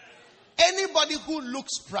 Anybody who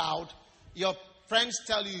looks proud, your friends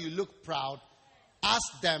tell you you look proud,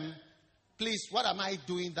 ask them, please, what am I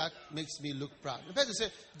doing that makes me look proud? The person say,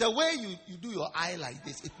 the way you do your eye like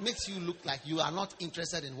this, it makes you look like you are not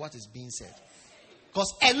interested in what is being said.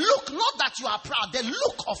 Because a look, not that you are proud, the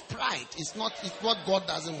look of pride is not what God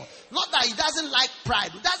doesn't want. Not that he doesn't like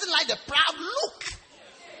pride. He doesn't like the proud look.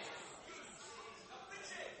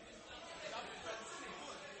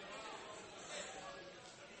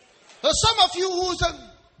 So some of you who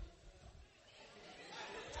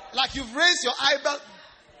like you've raised your eyebrow.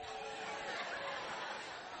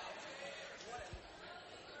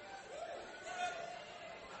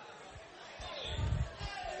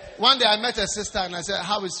 One day I met a sister and I said,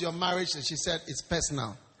 how is your marriage? And she said, it's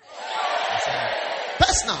personal. I said,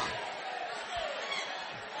 personal?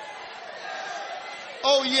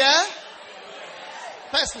 Oh yeah?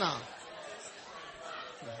 Personal.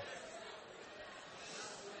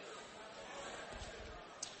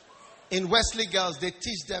 In Wesley Girls, they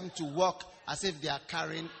teach them to walk as if they are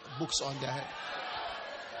carrying books on their head.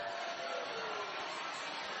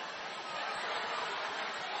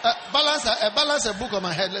 Balance a book on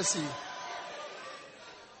my head. Let's see.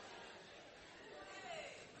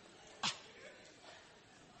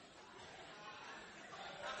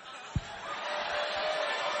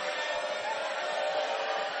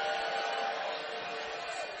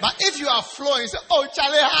 But if you are flowing, say, oh,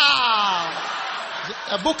 Charlie,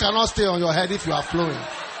 a book cannot stay on your head if you are flowing.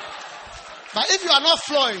 But if you are not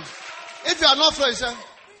flowing, say,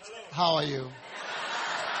 how are you?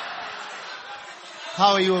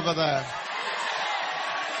 How are you over there?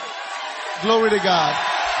 Glory to God.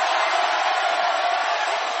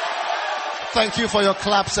 Thank you for your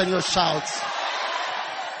claps and your shouts.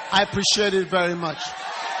 I appreciate it very much.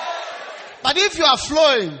 But if you are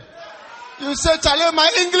flowing, you say, Charlie, my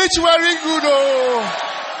English very good. Oh.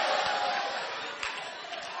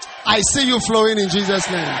 I see you flowing in Jesus'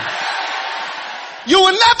 name. You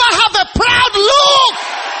will never have a proud look.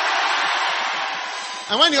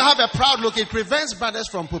 And when you have a proud look, it prevents brothers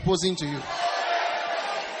from proposing to you.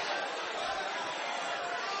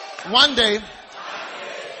 One day,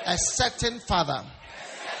 a certain father,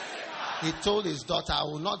 he told his daughter, I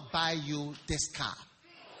will not buy you this car.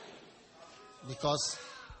 Because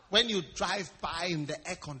when you drive by in the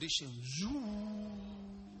air condition,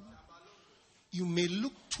 you may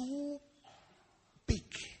look too big.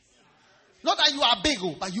 Not that you are big,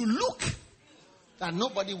 but you look that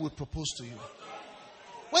nobody will propose to you.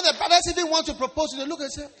 When the brothers even want to propose, they look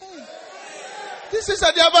and say, hey, this is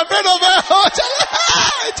a diablo friend of mine.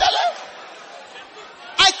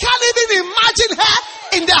 I can't even imagine her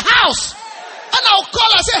in the house. And I'll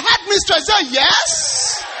call her, say, headmistress. Say,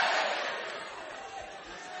 yes.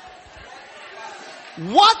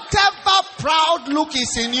 Whatever proud look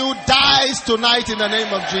is in you dies tonight in the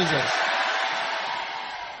name of Jesus.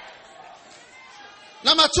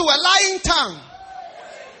 Number 2, a lying tongue.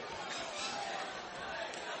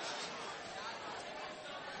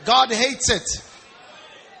 God hates it.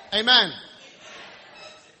 Amen.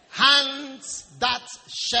 Hands that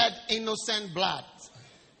shed innocent blood.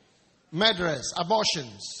 Murderers,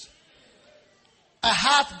 abortions. A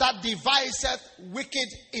heart that deviseth wicked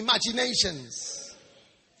imaginations.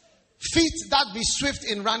 Feet that be swift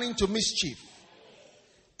in running to mischief.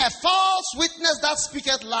 A false witness that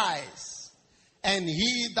speaketh lies. And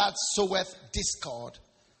he that soweth discord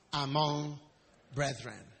among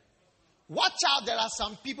brethren. Watch out, there are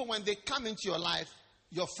some people when they come into your life,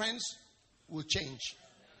 your friends will change.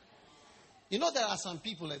 You know, there are some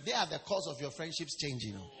people that they are the cause of your friendships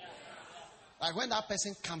changing. Like when that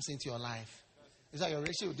person comes into your life, it's like your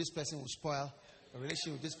relationship with this person will spoil. Your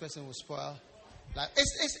relationship with this person will spoil. Like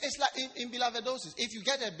it's like in beloved doses. If you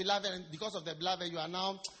get a beloved, and because of the beloved, you are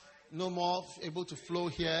now no more able to flow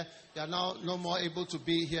here. You are now no more able to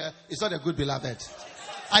be here. It's not a good beloved.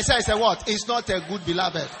 I said what? It's not a good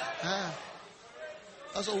beloved.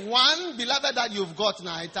 So one beloved that you've got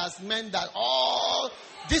now, it has meant that all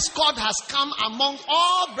discord has come among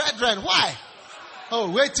all brethren. Why?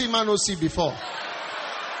 Oh, wait till man will see before.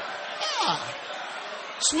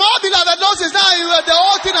 Small beloved doses now, the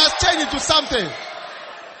whole thing has changed into something.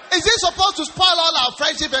 Is it supposed to spoil all our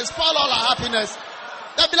friendship and spoil all our happiness?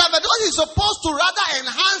 The beloved dose is supposed to rather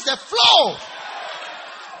enhance the flow.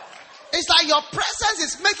 It's like your presence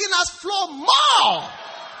is making us flow more.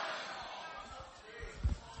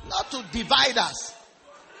 Not to divide us.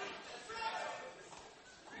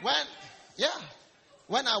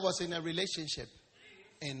 When I was in a relationship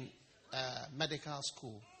in medical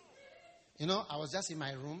school, I was just in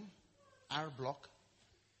my room, R block.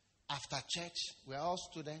 After church, we're all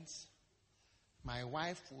students. My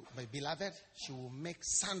wife, my beloved, she will make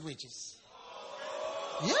sandwiches.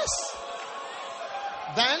 Yes.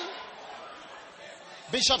 Then,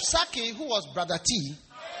 Bishop Saki, who was Brother T,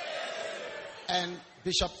 and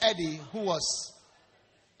Bishop Eddie, who was,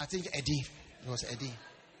 I think Eddie, it was Eddie.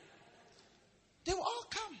 They will all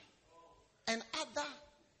come. And other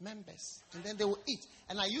members. And then they will eat.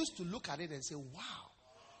 And I used to look at it and say, wow,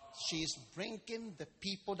 she is bringing the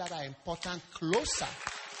people that are important closer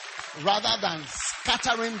rather than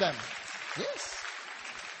scattering them. Yes.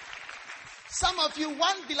 Some of you,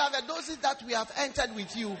 one beloved, those is that we have entered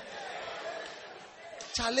with you.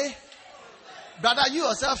 Charlie, brother, you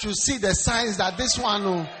yourself should see the signs that this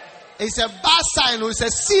one is a bad sign. It's a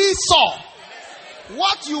seesaw.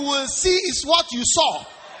 What you will see is what you saw.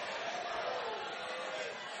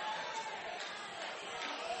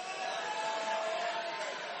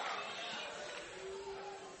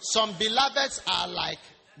 Some beloveds are like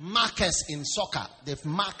markers in soccer. They've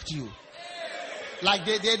marked you. Like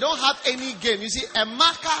they don't have any game. You see, a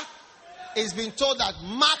marker is being told that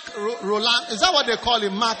mark Roland. Is that what they call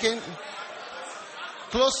it? Marking?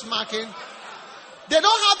 Close marking. They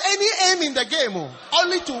don't have any aim in the game.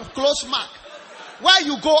 Only to close mark. Where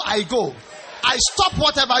you go, I go. I stop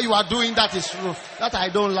whatever you are doing that is that I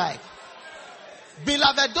don't like.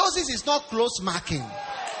 Beloved doses is not close marking.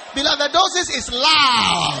 Beloved doses is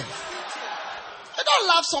love. You don't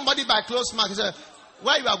love somebody by close mark. You say,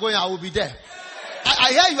 where you are going, I will be there.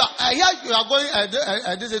 I hear you are going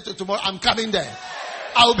this is tomorrow. I'm coming there.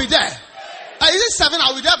 I will be there. Is it 7? I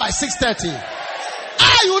will be there by 6:30.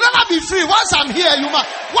 You will never be free. Once I'm here,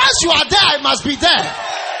 once you are there, I must be there.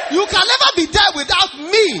 You can never be there without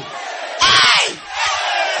me.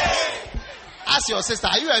 Ask your sister,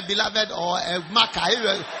 are you a beloved or a marker? Are you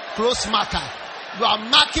a close marker? You are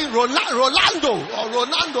marking Rolando or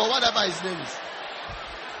Ronaldo, whatever his name is.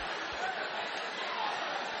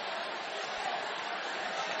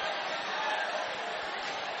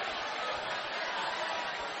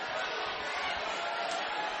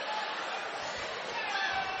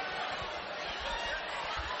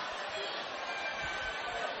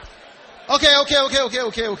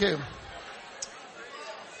 Okay.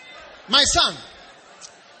 My son,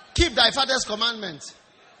 keep thy father's commandments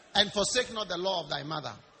and forsake not the law of thy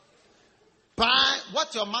mother. By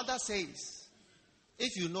what your mother says,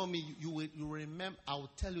 If you know me, you will remember. I will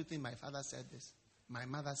tell you things. My father said this. My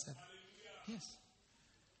mother said, yes.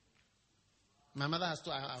 My mother has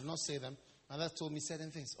told, I have not said them. My mother told me certain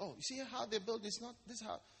things. Oh, you see how they build this? Not this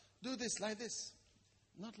how. Do this like this.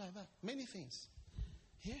 Not like that. Many things.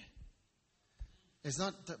 Here. It's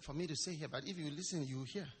not for me to say here, but if you listen, you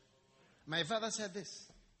hear. My father said this.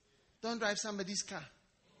 Don't drive somebody's car.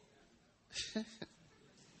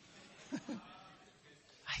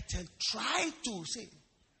 Try to say.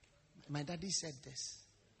 My daddy said this.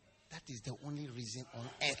 That is the only reason on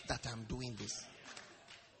earth that I'm doing this.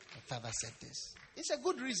 My father said this. It's a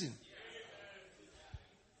good reason.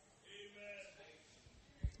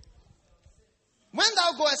 When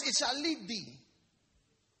thou goest, it shall lead thee.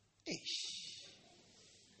 Ish.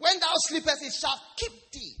 When thou sleepest, it shall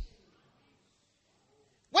keep thee.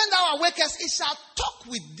 When thou awakest, it shall talk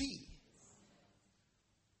with thee.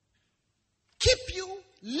 Keep you,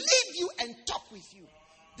 lead you, and talk with you.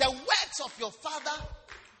 The words of your father,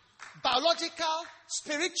 biological,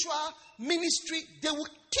 spiritual, ministry, they will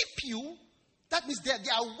keep you. That means there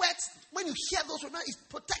are words. When you hear those words, it's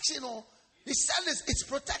protection. Or he said this, it's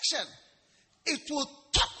protection. It will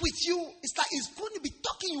talk with you. It's like it's going to be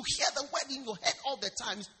talking. You hear the word in your head all the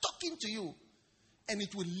time. It's talking to you. And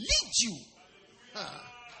it will lead you.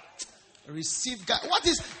 Receive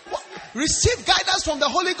receive guidance from the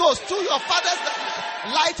Holy Ghost through your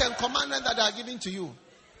Father's light and commandment that are given to you.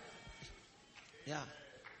 Yeah.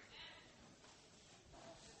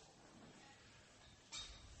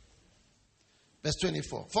 Verse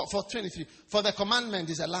 24. For 23. For the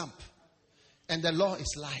commandment is a lamp, and the law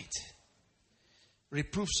is light.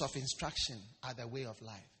 Reproofs of instruction are the way of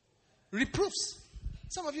life. Reproofs.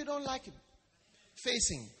 Some of you don't like it.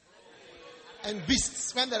 Facing. And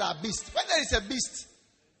beasts. When there are beasts. When there is a beast,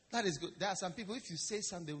 that is good. There are some people, if you say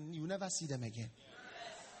something, you never see them again.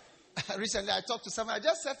 Recently, I talked to someone. I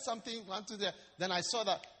just said something. Then I saw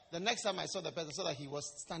that. The next time I saw the person, I saw that he was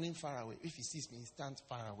standing far away. If he sees me, he stands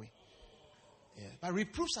far away. Yeah. But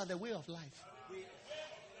reproofs are the way of life.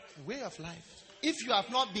 The way of life. If you have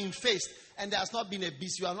not been faced and there has not been a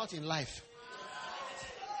beast, you are not in life.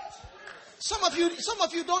 Some of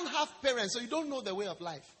you don't have parents, so you don't know the way of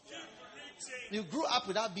life. You grew up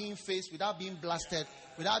without being faced, without being blasted,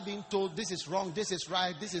 without being told this is wrong, this is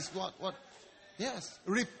right, this is what. Yes.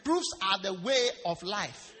 Reproofs are the way of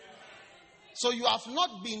life. So you have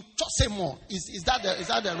not been tosable. Is that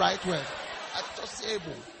the right word?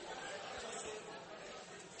 Tosable.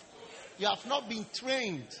 You have not been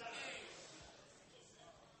trained.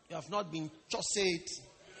 You have not been tossed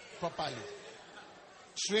properly.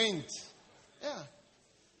 Trained. Yeah.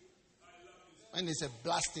 When there's a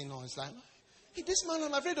blasting on, it's like, hey, this man,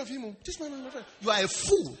 I'm afraid of him. This man, I'm afraid. You are a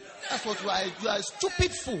fool. That's what you are. You are a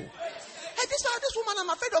stupid fool. Hey, this woman, I'm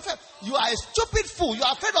afraid of her. You are a stupid fool. You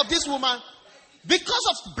are afraid of this woman. Because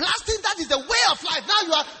of blasting, that is the way of life. Now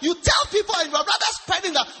you tell people and you are rather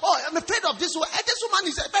spreading that, oh, I'm afraid of this woman. Hey, this woman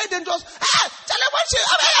is very dangerous.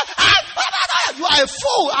 You are a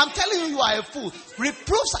fool. I'm telling you, you are a fool.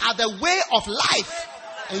 Reproofs are the way of life.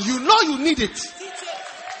 And you know you need it.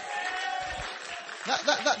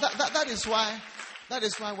 That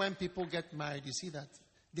is why when people get married, you see that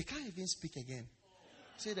they can't even speak again.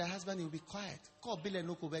 Say the husband will be quiet. Call Bill and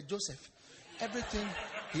Nokobe, Joseph. Everything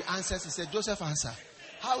he answers, he said, Joseph answer.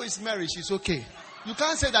 How is Mary? She's okay. You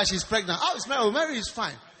can't say that she's pregnant. How is Mary? Oh, Mary is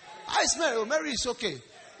fine. How is Mary? Oh, Mary is okay.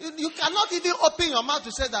 You cannot even open your mouth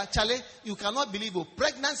to say that, Charlie, you cannot believe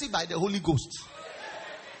pregnancy by the Holy Ghost.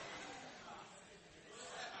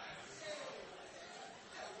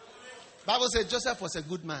 Bible said Joseph was a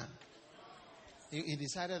good man. He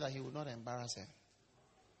decided that he would not embarrass her.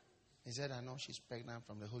 He said, I know she's pregnant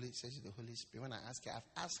from the Holy Spirit. When I asked her,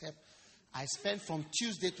 I've asked her, I spent from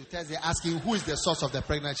Tuesday to Thursday asking who is the source of the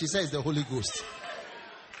pregnancy. She says the Holy Ghost.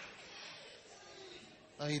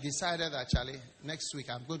 So he decided that, Charlie, next week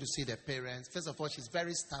I'm going to see the parents. First of all, she's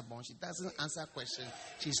very stubborn. She doesn't answer questions.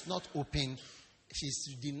 She's not open.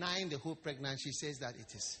 She's denying the whole pregnancy. She says that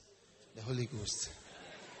it is the Holy Ghost.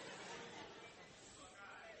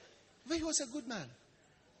 But he was a good man.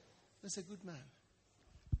 He was a good man.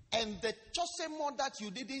 And the chosemo that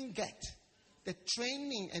you didn't get, the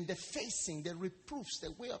training and the facing, the reproofs,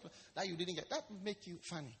 the way of that you didn't get, that will make you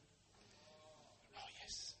funny. Oh,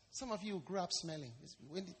 yes. Some of you grew up smelling.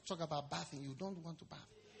 When you talk about bathing, you don't want to bath.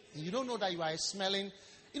 And you don't know that you are smelling.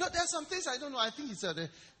 You know, there are some things I don't know. I think it's the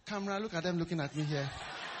camera. Look at them looking at me here.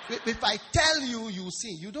 If I tell you, you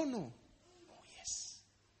see. You don't know. Oh, yes.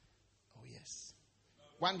 Oh, yes.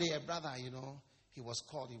 One day, a brother, he was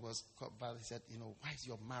called, but he said, why is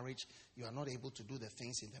your marriage, you are not able to do the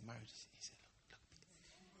things in the marriage? He said, look.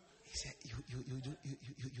 He said,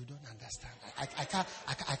 you don't understand. I can't.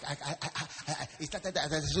 He started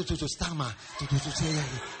to stammer, to say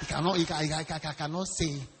he cannot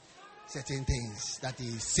say certain things that he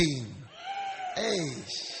is saying. Hey.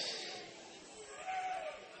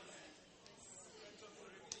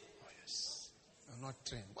 Oh yes, I'm not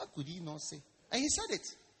trained. What could he not say? And he said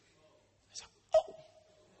it. I said, oh,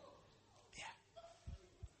 yeah.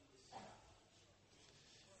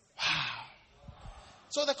 Wow.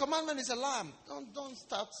 So the commandment is a lamb. Don't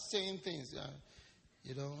start saying things.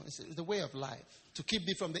 You know, it's the way of life. To keep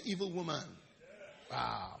thee from the evil woman.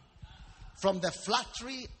 Wow. From the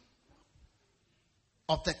flattery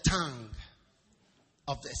of the tongue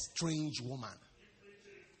of the strange woman.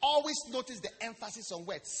 Always notice the emphasis on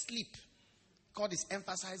word sleep. God is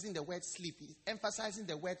emphasizing the word sleep. He's emphasizing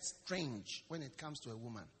the word strange when it comes to a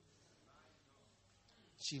woman.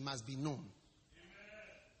 She must be known.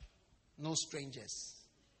 No strangers.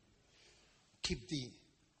 Keep thee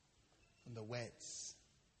from the words.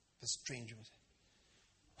 The strange woman.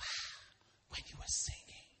 Wow. When you were singing.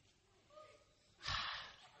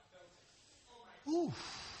 Ooh.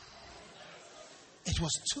 It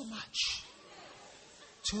was too much.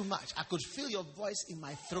 Too much. I could feel your voice in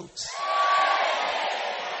my throat.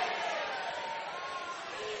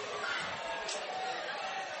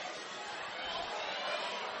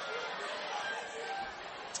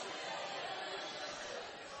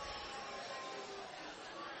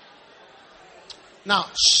 Now,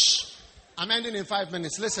 shh. I'm ending in 5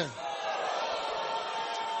 minutes. Listen.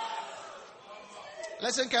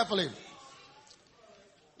 Listen carefully.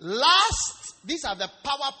 These are the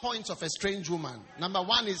power points of a strange woman. Number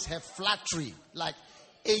 1 is her flattery, like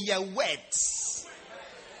a words.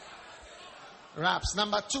 Raps.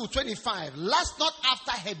 Number 2, 25. Lust not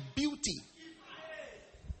after her beauty.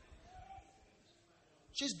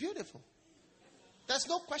 She's beautiful. There's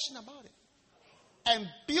no question about it. And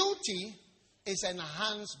beauty is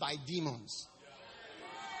enhanced by demons.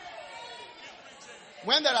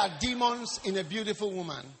 When there are demons in a beautiful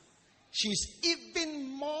woman, she's even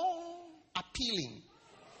more appealing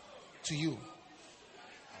to you.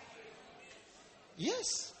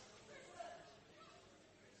 Yes.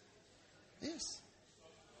 Yes.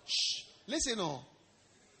 Shh. Listen, oh.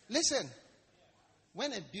 Listen.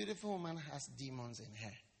 When a beautiful woman has demons in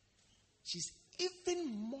her, she's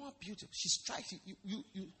even more beautiful. She strikes you.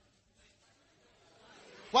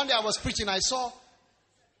 One day I was preaching, I saw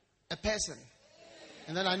a person.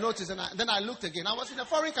 And then I noticed, and then I looked again. I was in a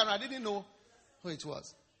foreign country, I didn't know who it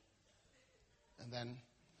was. And then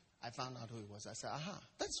I found out who it was. I said, aha,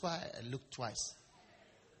 that's why I looked twice.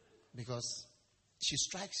 Because she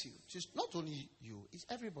strikes you. She's not only you, it's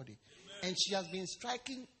everybody. And she has been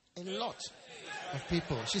striking a lot of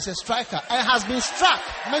people. She's a striker and has been struck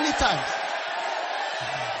many times.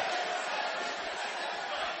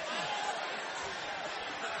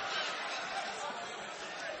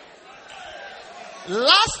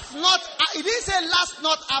 It didn't say lust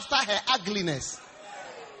not after her ugliness.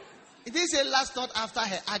 It didn't say lust not after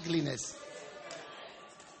her ugliness.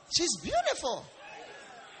 She's beautiful.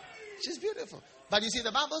 She's beautiful. But you see,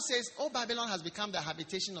 the Bible says, oh, Babylon has become the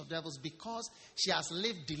habitation of devils because she has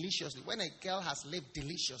lived deliciously. When a girl has lived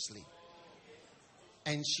deliciously,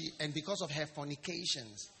 and because of her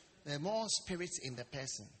fornications, there are more spirits in the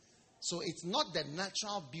person. So it's not the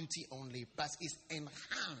natural beauty only, but it's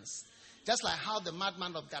enhanced. Just like how the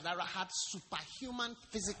madman of Gadara had superhuman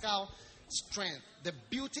physical strength. The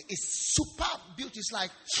beauty is super beauty. It's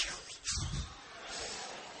like...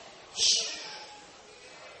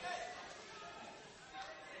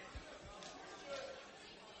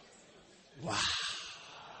 Wow.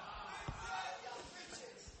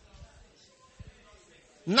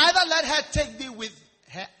 Neither let her take thee with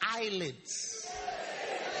her eyelids.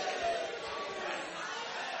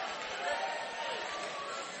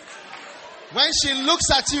 When she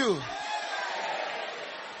looks at you,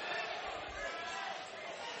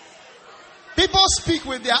 people speak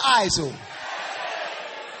with their eyes. Oh.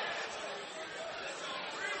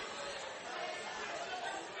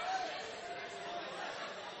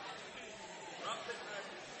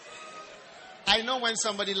 I know when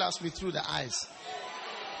somebody loves me through the eyes.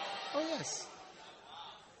 Oh yes.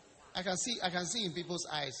 I can see in people's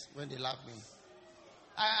eyes when they love me.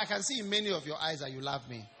 I can see in many of your eyes that you love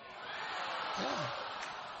me. Yeah.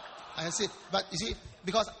 I see. But you see,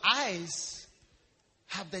 because eyes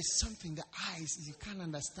there's something, the eyes, you can't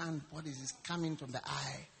understand what is coming from the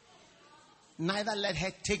eye. Neither let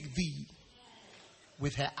her take thee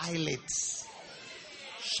with her eyelids.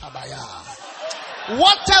 Shabaya.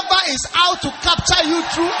 Whatever is out to capture you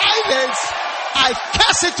through eyelids, I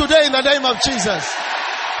curse it today in the name of Jesus.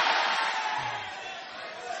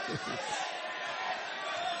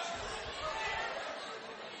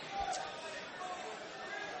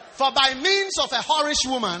 For by means of a whorish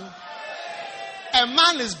woman, a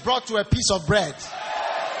man is brought to a piece of bread.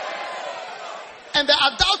 And the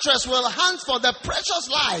adulteress will hunt for the precious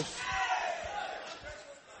life.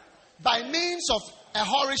 By means of a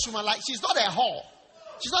whorish woman, like she's not a whore.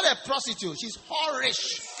 She's not a prostitute. She's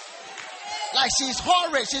whorish. Like she's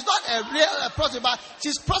whorish. She's not a real prostitute, but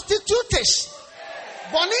she's prostitutish.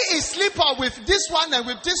 Bonnie is sleeper with this one and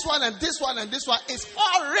with this one and this one and this one. Is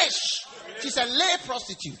whorish. She's a lay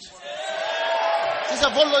prostitute. She's a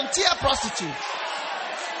volunteer prostitute.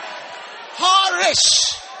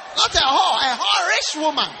 Whorish. Not a whore, a whorish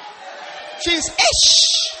woman. She's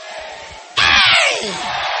ish. Hey!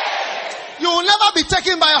 You will never be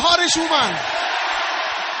taken by a whorish woman.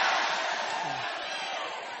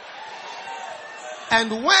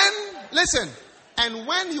 And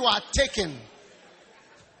when you are taken,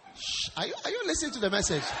 are you listening to the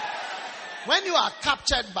message? When you are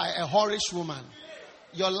captured by a whorish woman,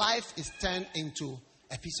 your life is turned into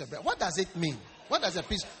a piece of bread. What does it mean? What does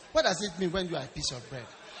it mean when you are a piece of bread?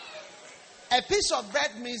 A piece of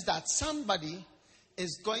bread means that somebody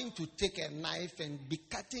is going to take a knife and be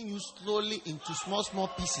cutting you slowly into small, small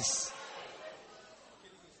pieces.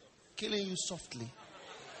 Killing you softly.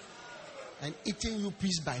 And eating you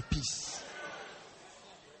piece by piece.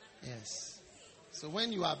 Yes. So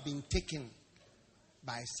when you are being taken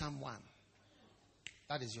by someone,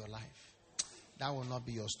 that is your life. That will not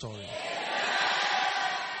be your story.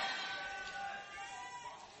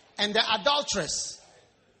 And the adulteress,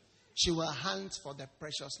 she will hunt for the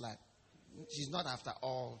precious life. She's not after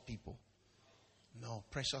all people. No,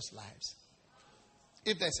 precious lives.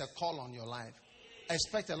 If there's a call on your life,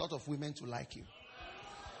 expect a lot of women to like you.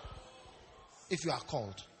 If you are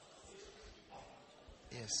called.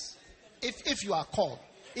 Yes. If you are called.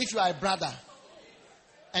 If you are a brother.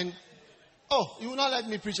 And, you will not let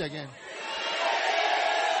me preach again.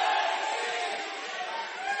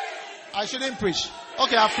 I shouldn't preach.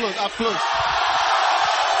 Okay, I've closed.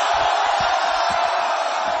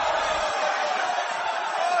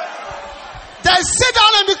 Then sit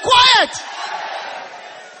down and be quiet.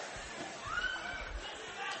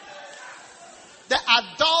 The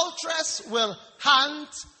adulteress will hunt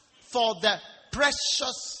for the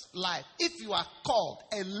precious life. If you are called,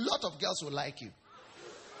 a lot of girls will like you.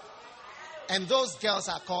 And those girls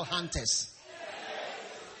are called hunters.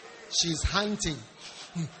 She's hunting.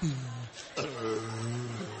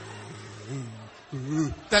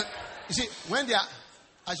 Then, you see, when they are,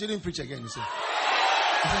 I shouldn't preach again, you see.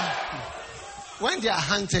 When they are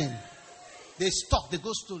hunting, they stop, they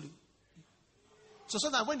go slowly. So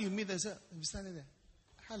that when you meet them, say, you're standing there.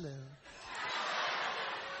 Hello.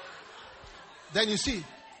 Then you see,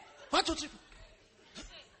 1, 2, 3.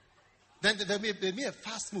 Then they make a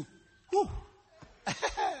fast move.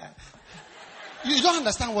 You don't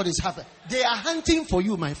understand what is happening. They are hunting for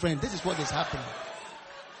you, my friend. This is what is happening.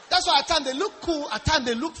 That's why at times they look cool, at times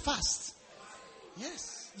they look fast.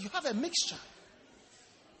 Yes, you have a mixture.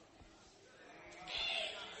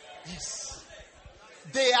 Yes.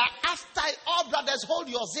 They are after all brothers. Hold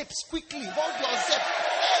your zips quickly. Hold your zip.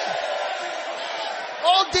 Hey.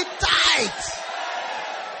 Hold it tight.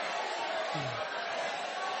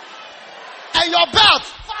 And your belt.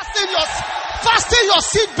 Fasten your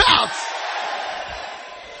seat belt.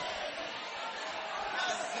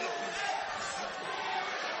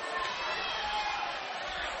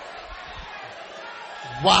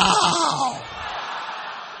 Wow.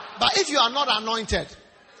 But if you are not anointed,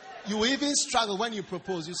 you will even struggle when you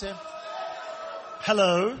propose. You say,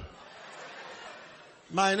 hello,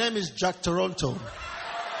 my name is Jack Toronto.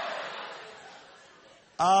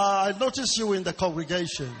 I noticed you in the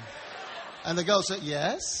congregation. And the girl said,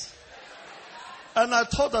 yes. And I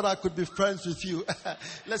thought that I could be friends with you.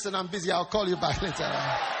 Listen, I'm busy. I'll call you back later.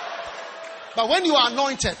 But when you are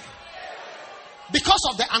anointed, because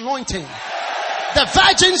of the anointing, the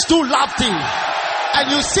virgins do love thee.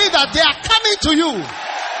 And you see that they are coming to you.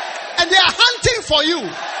 And they are hunting for you.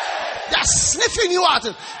 They are sniffing you out.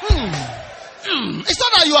 It's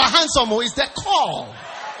not that you are handsome. It's the call.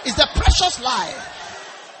 It's the precious life.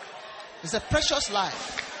 It's the precious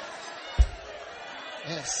life.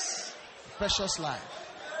 Yes. Precious life.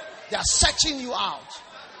 They are searching you out.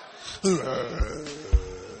 They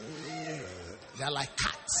are like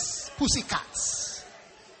cats. Pussy cats.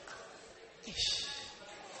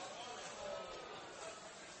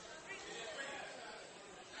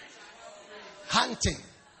 Hunting.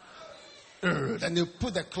 Then you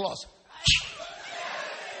put the claws.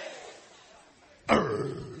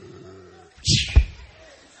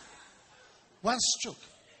 One stroke.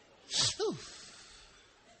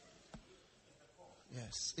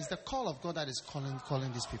 Yes. It's the call of God that is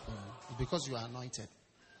calling these people. It's because you are anointed.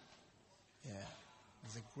 Yeah.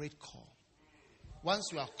 It's a great call. Once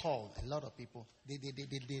you are called, a lot of people,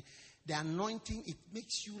 the anointing, it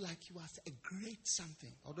makes you like you are a great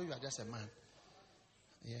something. Although you are just a man.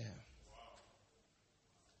 Yeah.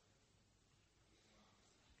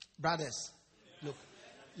 Brothers, look,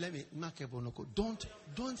 let me,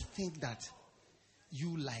 don't think that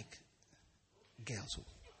you like girls.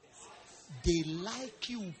 They like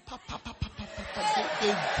you. They really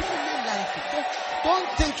like you. Don't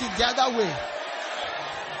think it the other way.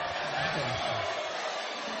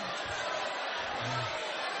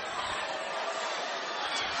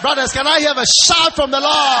 Brothers, can I hear a shout from the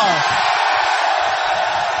Lord?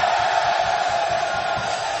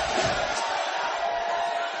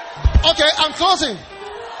 Okay, I'm closing.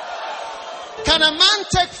 Can a man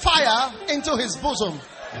take fire into his bosom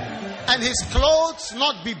and his clothes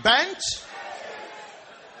not be burnt?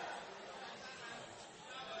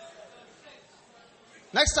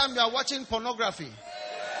 Next time you are watching pornography,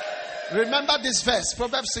 remember this verse,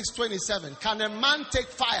 Proverbs 6:27. Can a man take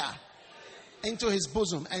fire into his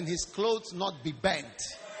bosom and his clothes not be burnt?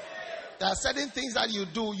 There are certain things that you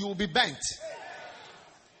do, you will be burnt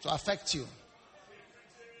to affect you.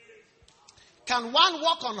 Can one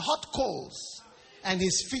walk on hot coals and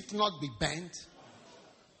his feet not be burnt?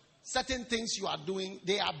 Certain things you are doing,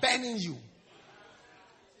 they are burning you.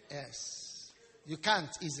 Yes. You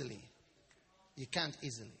can't easily. You can't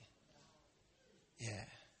easily. Yeah.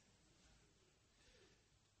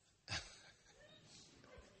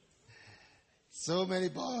 So many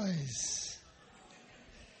boys.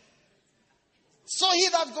 So he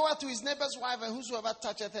that goeth to his neighbor's wife, and whosoever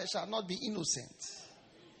toucheth her shall not be innocent.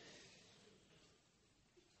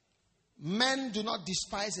 Men do not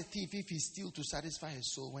despise a thief if he steals to satisfy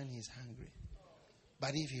his soul when he is hungry.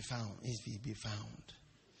 But if he be found,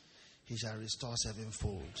 he shall restore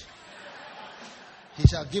sevenfold. He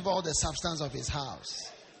shall give all the substance of his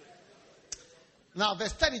house. Now,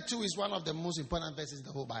 verse 32 is one of the most important verses in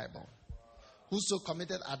the whole Bible. Whoso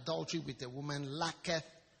committed adultery with a woman lacketh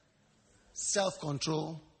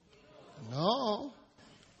self-control. No.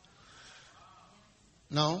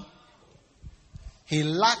 He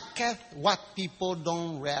lacketh what people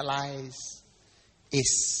don't realize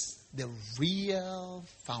is the real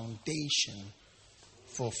foundation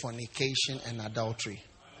for fornication and adultery,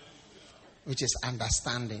 which is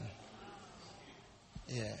understanding.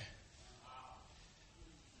 Yeah.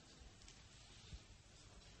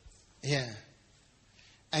 Yeah.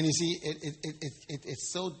 And you see,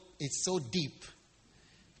 it's so deep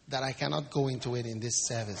that I cannot go into it in this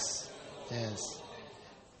service. Yes.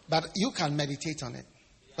 But you can meditate on it.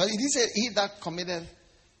 But it is he that committed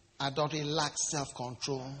adultery lacks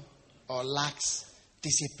self-control, or lacks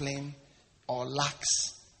discipline, or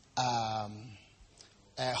lacks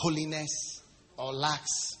holiness, or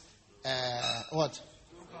lacks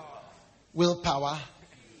willpower,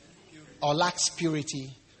 or lacks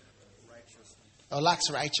purity, or lacks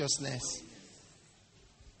righteousness.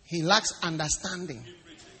 He lacks understanding.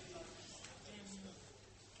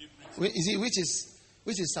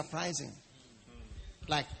 Which is surprising.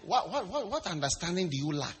 Like, what understanding do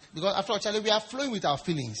you lack? Because after all, Charlie, we are flowing with our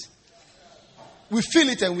feelings. We feel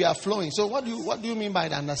it and we are flowing. So what do you mean by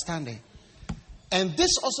the understanding? And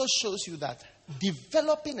this also shows you that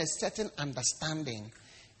developing a certain understanding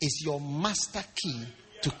is your master key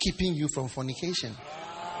to keeping you from fornication.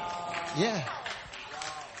 Yeah.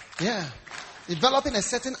 Yeah. Developing a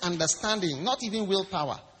certain understanding, not even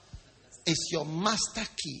willpower, is your master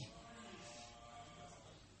key.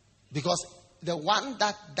 Because the one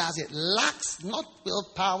that does it lacks not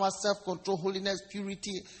willpower, self-control, holiness,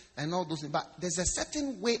 purity, and all those things. But there's a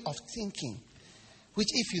certain way of thinking, which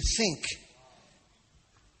if you think,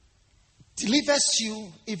 delivers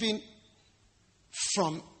you even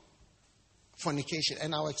from fornication.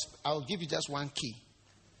 And I'll give you just one key.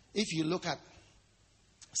 If you look at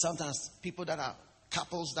sometimes people that are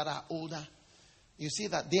couples that are older, you see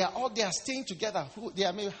that they are staying together. They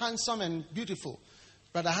are maybe handsome and beautiful.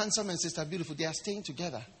 Brother handsome and sister beautiful, they are staying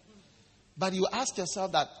together. But you ask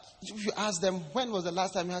yourself that, if you ask them, when was the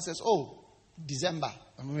last time you says, December,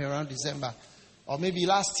 maybe around December, or maybe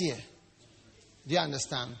last year. Do you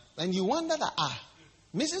understand? And you wonder that,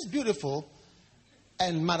 Mrs. Beautiful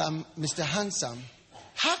and Madam Mr. Handsome,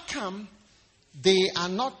 how come they are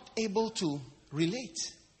not able to relate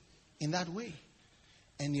in that way?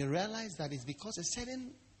 And you realize that it's because a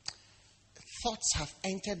certain thoughts have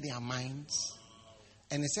entered their minds.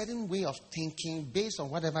 And a certain way of thinking based on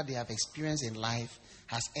whatever they have experienced in life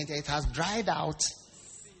has entered. It has dried out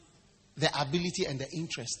the ability and the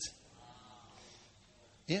interest.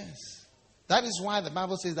 Yes. That is why the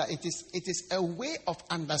Bible says that it is a way of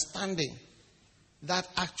understanding that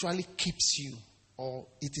actually keeps you, or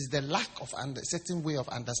it is the lack of a certain way of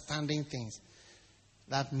understanding things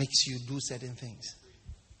that makes you do certain things.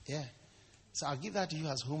 Yeah. So I'll give that to you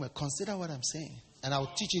as homework. Consider what I'm saying. And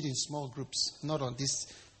I'll teach it in small groups, not on this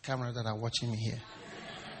camera that are watching me here.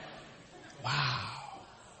 Wow.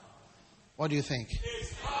 What do you think?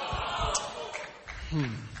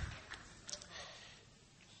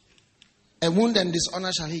 A wound and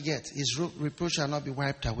dishonor shall he get. His reproach shall not be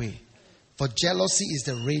wiped away. For jealousy is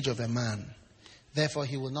the rage of a man. Therefore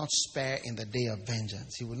he will not spare in the day of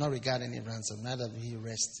vengeance. He will not regard any ransom, neither will he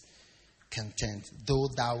rest content, though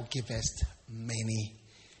thou givest many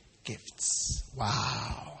gifts.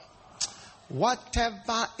 Wow.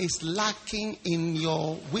 Whatever is lacking in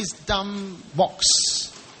your wisdom box,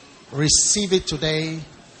 receive it today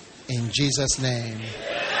in Jesus' name.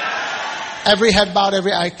 Every head bowed,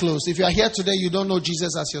 every eye closed. If you are here today, you don't know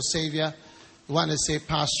Jesus as your Savior, you want to say,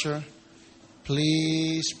 Pastor,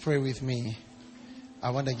 please pray with me. I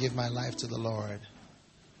want to give my life to the Lord.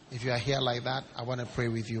 If you are here like that, I want to pray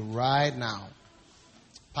with you right now.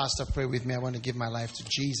 Pastor, pray with me. I want to give my life to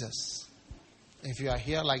Jesus. If you are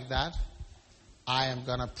here like that, I am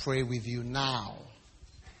going to pray with you now.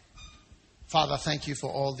 Father, thank you for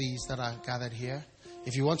all these that are gathered here.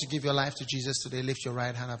 If you want to give your life to Jesus today, lift your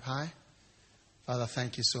right hand up high. Father,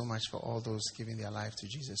 thank you so much for all those giving their life to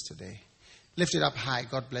Jesus today. Lift it up high.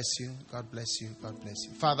 God bless you. God bless you. God bless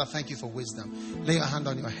you. Father, thank you for wisdom. Lay your hand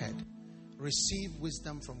on your head. Receive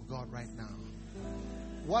wisdom from God right now.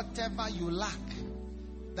 Whatever you lack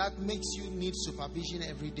that makes you need supervision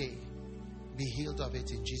every day, be healed of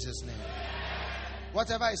it in Jesus' name.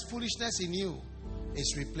 Whatever is foolishness in you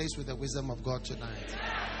is replaced with the wisdom of God tonight.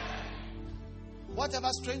 Whatever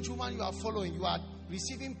strange woman you are following, you are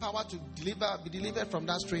receiving power to be delivered from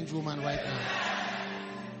that strange woman right now.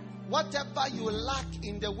 Whatever you lack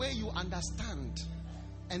in the way you understand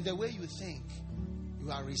and the way you think, you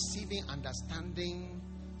are receiving understanding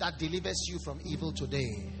that delivers you from evil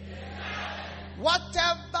today.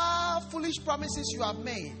 Whatever foolish promises you have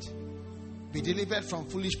made, be delivered from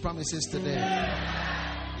foolish promises today.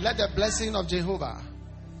 Let the blessing of Jehovah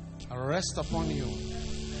rest upon you,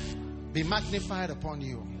 be magnified upon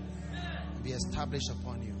you, and be established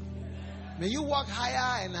upon you. May you walk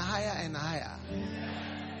higher and higher and higher.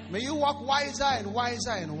 May you walk wiser and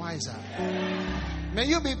wiser and wiser. May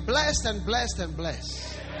you be blessed and blessed and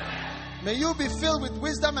blessed. May you be filled with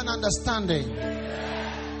wisdom and understanding.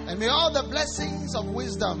 And may all the blessings of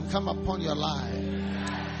wisdom come upon your life.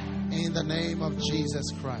 In the name of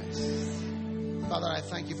Jesus Christ. Father, I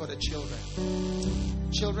thank you for the children.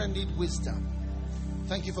 Children need wisdom.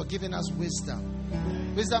 Thank you for giving us wisdom.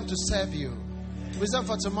 Wisdom to serve you. Wisdom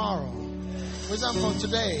for tomorrow. Wisdom for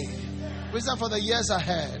today. Wisdom for the years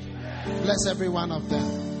ahead. Bless every one of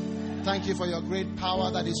them. Thank you for your great power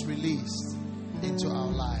that is released into our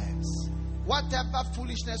lives. Whatever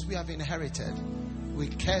foolishness we have inherited, we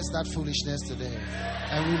curse that foolishness today.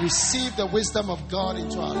 And we receive the wisdom of God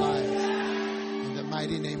into our lives. In the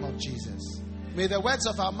mighty name of Jesus. May the words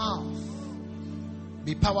of our mouth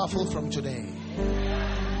be powerful from today.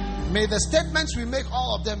 May the statements we make,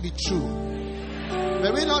 all of them, be true.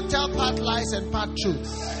 May we not tell part lies and part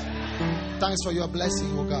truths. Thanks for your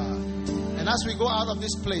blessing, O God. And as we go out of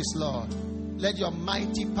this place, Lord, let your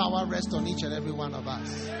mighty power rest on each and every one of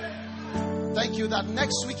us. Thank you that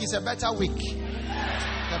next week is a better week.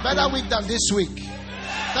 A better week than this week.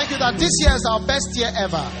 Thank you that this year is our best year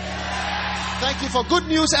ever. Thank you for good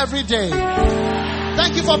news every day.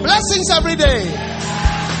 Thank you for blessings every day.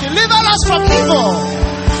 Deliver us from evil.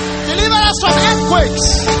 Deliver us from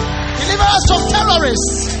earthquakes. Deliver us from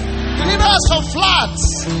terrorists. Deliver us from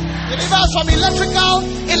floods. Deliver us from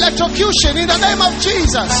electrocution in the name of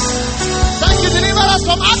Jesus. Thank you. Deliver us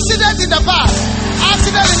from accident in the bus,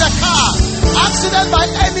 accident in the car, accident by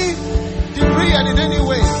any degree and in any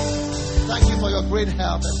way. Thank you for your great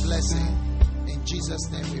help and blessing. In Jesus'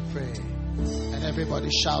 name we pray. And everybody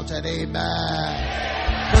shouted, Amen.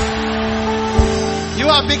 You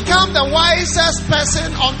have become the wisest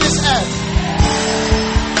person on this earth.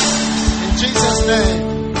 In Jesus' name.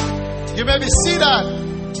 You may be seated.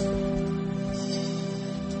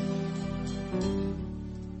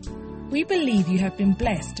 We believe you have been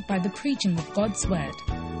blessed by the preaching of God's Word.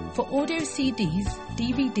 For audio CDs,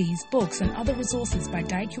 DVDs, books and other resources by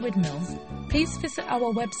Dykewood Mills, please visit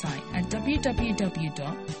our website at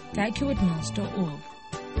www.dykewoodmills.org.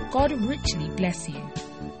 God richly bless you.